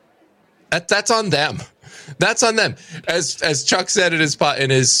that's on them. That's on them. As Chuck said in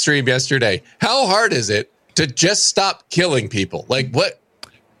his stream yesterday, how hard is it to just stop killing people? Like what,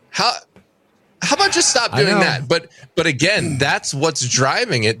 how about just stop doing that? But again, that's what's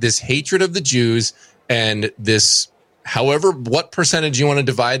driving it. This hatred of the Jews and this, however, what percentage you want to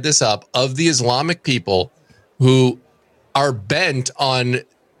divide this up of the Islamic people who are bent on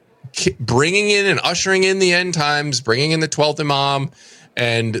bringing in and ushering in the end times, bringing in the 12th Imam.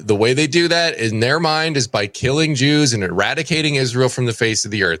 And the way they do that in their mind is by killing Jews and eradicating Israel from the face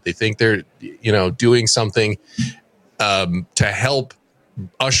of the earth. They think they're, doing something to help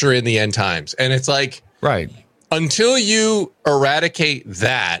usher in the end times. And it's like, until you eradicate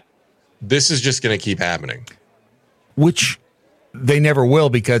that, this is just going to keep happening. Which they never will,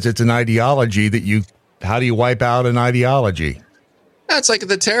 because it's an ideology that how do you wipe out an ideology? That's like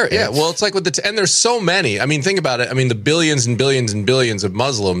the terror. Yeah. Well, it's like with and there's so many. I mean, think about it. I mean, the billions and billions and billions of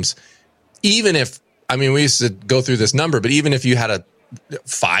Muslims, even if, I mean, we used to go through this number, but even if you had a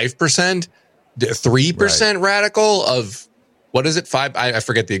 5%, 3% radical of, what is it? 5? I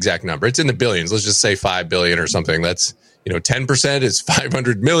forget the exact number. It's in the billions. Let's just say 5 billion or something. That's, 10% is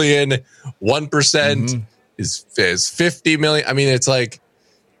 500 million. 1% is 50 million. I mean, it's like,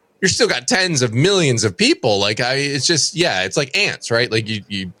 you're still got tens of millions of people. Like it's just, it's like ants, right? Like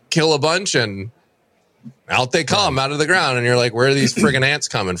you kill a bunch and out they come out of the ground. And you're like, where are these friggin' ants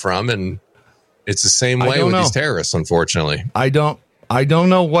coming from? And it's the same way with these terrorists, unfortunately. I don't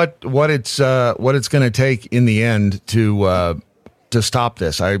know what it's going to take in the end to stop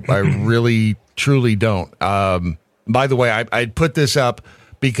this. I really, truly don't. By the way, I put this up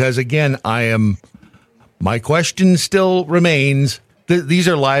because, again, my question still remains. These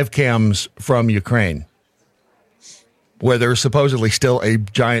are live cams from Ukraine, where there's supposedly still a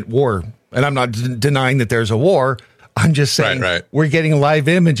giant war. And I'm not denying that there's a war. I'm just saying we're getting live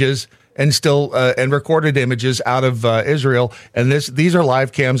images and still and recorded images out of Israel. And these are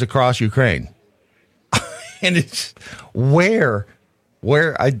live cams across Ukraine. And it's it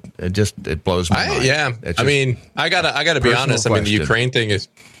blows my mind. I mean, I gotta be honest. I mean, the Ukraine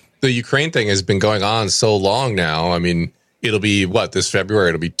thing has been going on so long now. I mean, it'll be this February.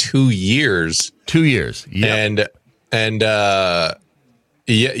 It'll be 2 years. 2 years. Yeah.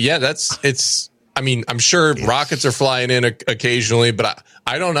 It's. I mean, I'm sure rockets are flying in occasionally, but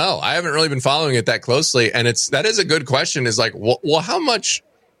I don't know. I haven't really been following it that closely, and that is a good question. Is like, well, how much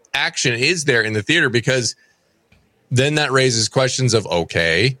action is there in the theater? Because then that raises questions of,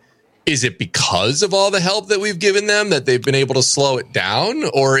 okay, is it because of all the help that we've given them that they've been able to slow it down,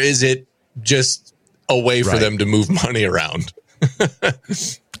 or is it just a way for them to move money around?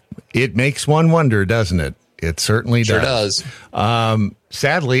 It makes one wonder, doesn't it? It certainly does.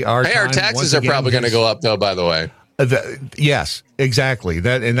 Sadly, our taxes are probably going to go up, though. By the way, yes, exactly.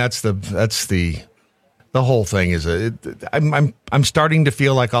 That's the whole thing. I'm starting to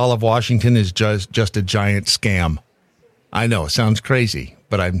feel like all of Washington is just a giant scam. I know it sounds crazy,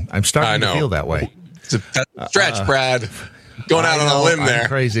 but I'm starting to feel that way. It's a stretch, Brad. Going out on a limb there. I'm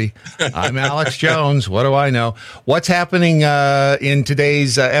crazy. I'm Alex Jones. What do I know? What's happening in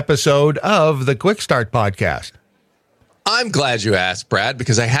today's episode of the Quick Start podcast? I'm glad you asked, Brad,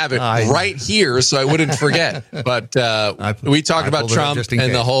 because I have it right here so I wouldn't forget. But we talked about Trump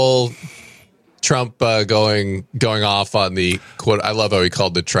and the whole Trump going off on the quote. I love how he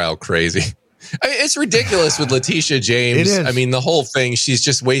called the trial crazy. I mean, it's ridiculous with Letitia James. It is. I mean, the whole thing, she's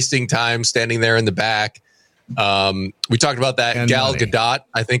just wasting time standing there in the back. We talked about that. And Gal Gadot,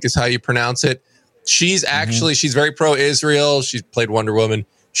 I think is how you pronounce it. She's actually, she's very pro-Israel. She's played Wonder Woman.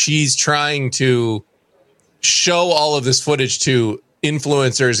 She's trying to show all of this footage to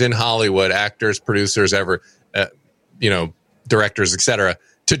influencers in Hollywood, actors, producers, directors, etc.,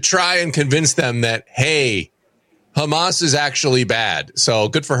 to try and convince them that, hey, Hamas is actually bad. So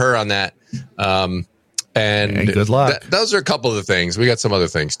good for her on that. And good luck. Those are a couple of the things. We got some other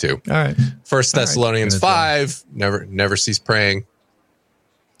things too. All right. 1 Thessalonians 5, never cease praying.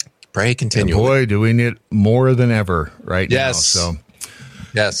 Pray continually. And boy, do we need more than ever right now. So,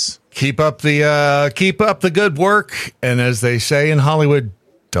 yes, keep up the good work, and as they say in Hollywood,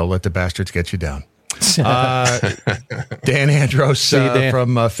 don't let the bastards get you down. Dan Andros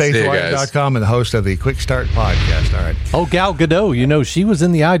from faithwire.com and the host of the Quick Start podcast. All right. Oh, Gal Gadot, she was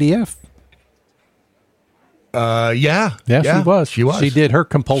in the IDF. Yeah, she was. She was. She did her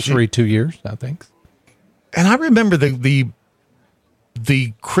compulsory 2 years, I think. And I remember the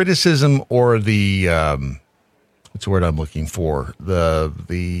criticism or the what's the word I'm looking for?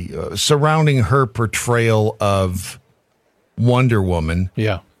 The surrounding her portrayal of Wonder Woman.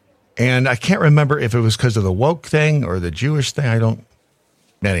 Yeah. And I can't remember if it was because of the woke thing or the Jewish thing.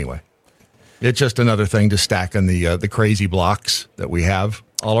 Anyway, it's just another thing to stack on the crazy blocks that we have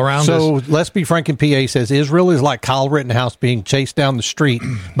all around us. So Let's Be Frank in PA says Israel is like Kyle Rittenhouse being chased down the street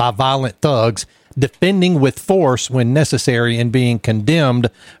by violent thugs, defending with force when necessary, and being condemned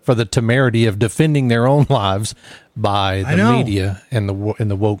for the temerity of defending their own lives by the media and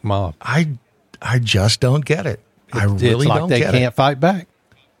the woke mob. I just don't get it. I really don't get it. It's like they can't fight back.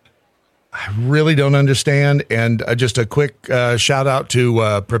 I really don't understand. And just a quick shout out to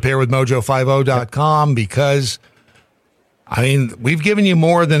preparewithmojo50.com because, we've given you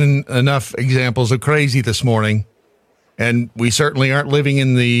more than enough examples of crazy this morning. And we certainly aren't living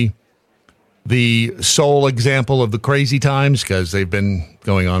in the sole example of the crazy times because they've been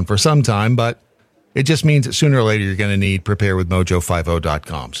going on for some time. But it just means that sooner or later you're going to need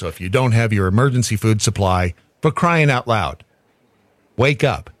preparewithmojo50.com. So if you don't have your emergency food supply, for crying out loud, wake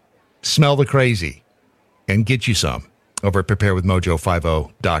up. Smell the crazy and get you some over at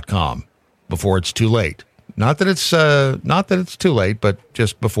preparewithmojo50.com before it's too late. Not that it's too late, but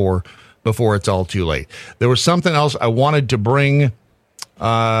just before it's all too late. There was something else I wanted to bring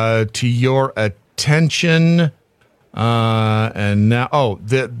to your attention. And now,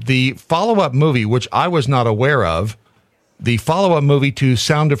 the follow-up movie, which I was not aware of, the follow-up movie to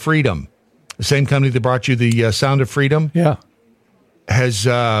Sound of Freedom, the same company that brought you the Sound of Freedom. Yeah. Has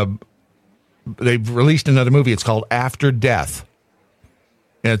they've released another movie. It's called After Death.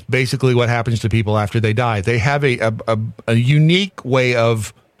 And it's basically what happens to people after they die. They have a unique way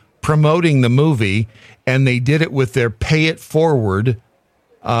of promoting the movie, and they did it with their pay it forward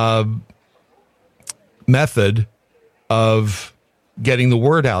method of getting the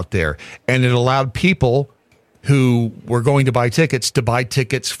word out there. And it allowed people who were going to buy tickets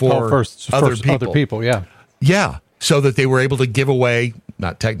for other people. Yeah. Yeah. So that they were able to give away,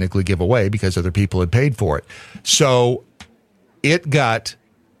 not technically give away because other people had paid for it. So it got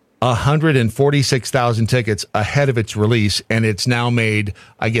 146,000 tickets ahead of its release, and it's now made,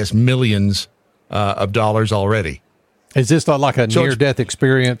 I guess, millions of dollars already. Is this like a near-death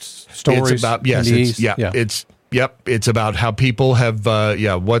experience story? It's about, it's about how people have,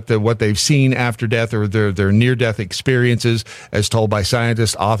 what they've seen after death or their near-death experiences as told by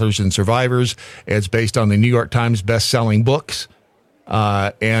scientists, authors, and survivors. It's based on the New York Times best-selling books.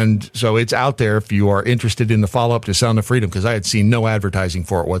 And so it's out there if you are interested in the follow-up to Sound of Freedom, because I had seen no advertising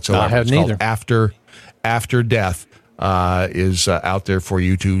for it whatsoever. I hadn't either. After Death is out there for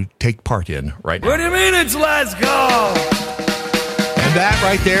you to take part in right now. What do you mean it's let's go? And that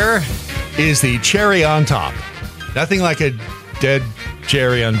right there is the cherry on top. Nothing like a dead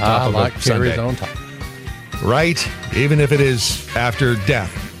cherry on top of a cherries sundae. on top. Right? Even if it is after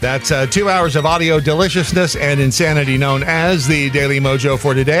death. That's 2 hours of audio deliciousness and insanity known as the Daily Mojo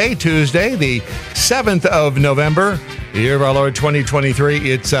for today, Tuesday, the 7th of November, the year of our Lord 2023.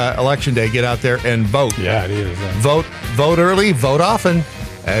 It's Election Day. Get out there and vote. Yeah, it is. Vote early, vote often,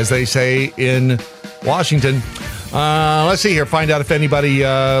 as they say in Washington. Let's see here. Find out if anybody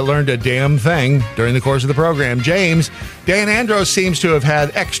learned a damn thing during the course of the program. James, Dan Andros seems to have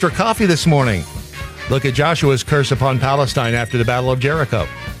had extra coffee this morning. Look at Joshua's curse upon Palestine after the Battle of Jericho.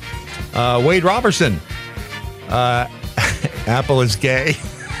 Wade Robertson. Apple is gay.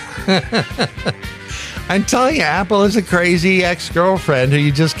 I'm telling you, Apple is a crazy ex-girlfriend who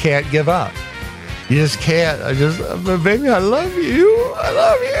you just can't give up. You just can't. Baby, I love you. I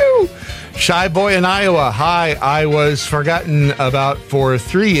love you. Shy Boy in Iowa. Hi, I was forgotten about for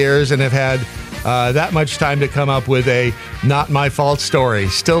 3 years and have had that much time to come up with a not my fault story.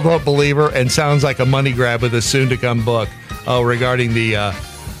 Still don't believe her and sounds like a money grab with a soon-to-come book. Oh, regarding the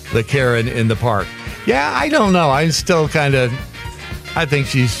Karen in the park. Yeah, I don't know. I'm still I think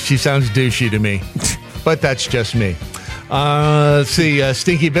she sounds douchey to me. But that's just me. Let's see,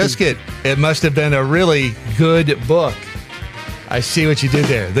 Stinky Biscuit. It must have been a really good book. I see what you did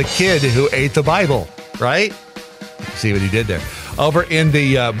there. The kid who ate the Bible, right? See what he did there. Over in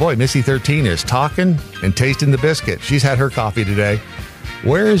the, Missy 13 is talking and tasting the biscuit. She's had her coffee today.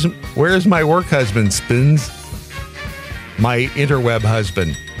 Where's my work husband, Spins? My interweb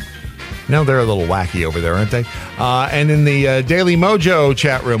husband. No, they're a little wacky over there, aren't they? And in the Daily Mojo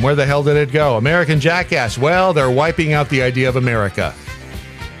chat room, where the hell did it go? American Jackass. Well, they're wiping out the idea of America.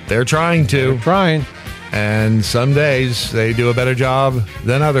 They're trying to. They're trying. And some days they do a better job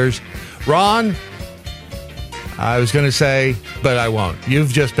than others. Ron, I was going to say, but I won't.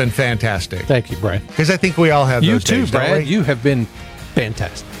 You've just been fantastic. Thank you, Brad. Because I think we all have you those too, days, Brad. You have been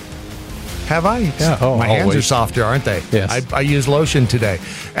fantastic. Have I? Yeah, my hands always. are softer, aren't they? Yes. I use lotion today.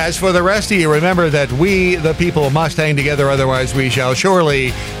 As for the rest of you, remember that we, the people, must hang together, otherwise we shall surely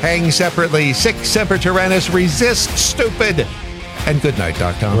hang separately. Sic semper tyrannis, resist stupid. And good night,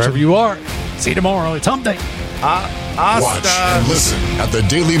 Doc Thompson. Wherever you are. See you tomorrow. It's hump day. Watch and listen at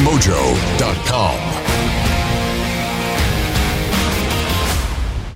thedailymojo.com.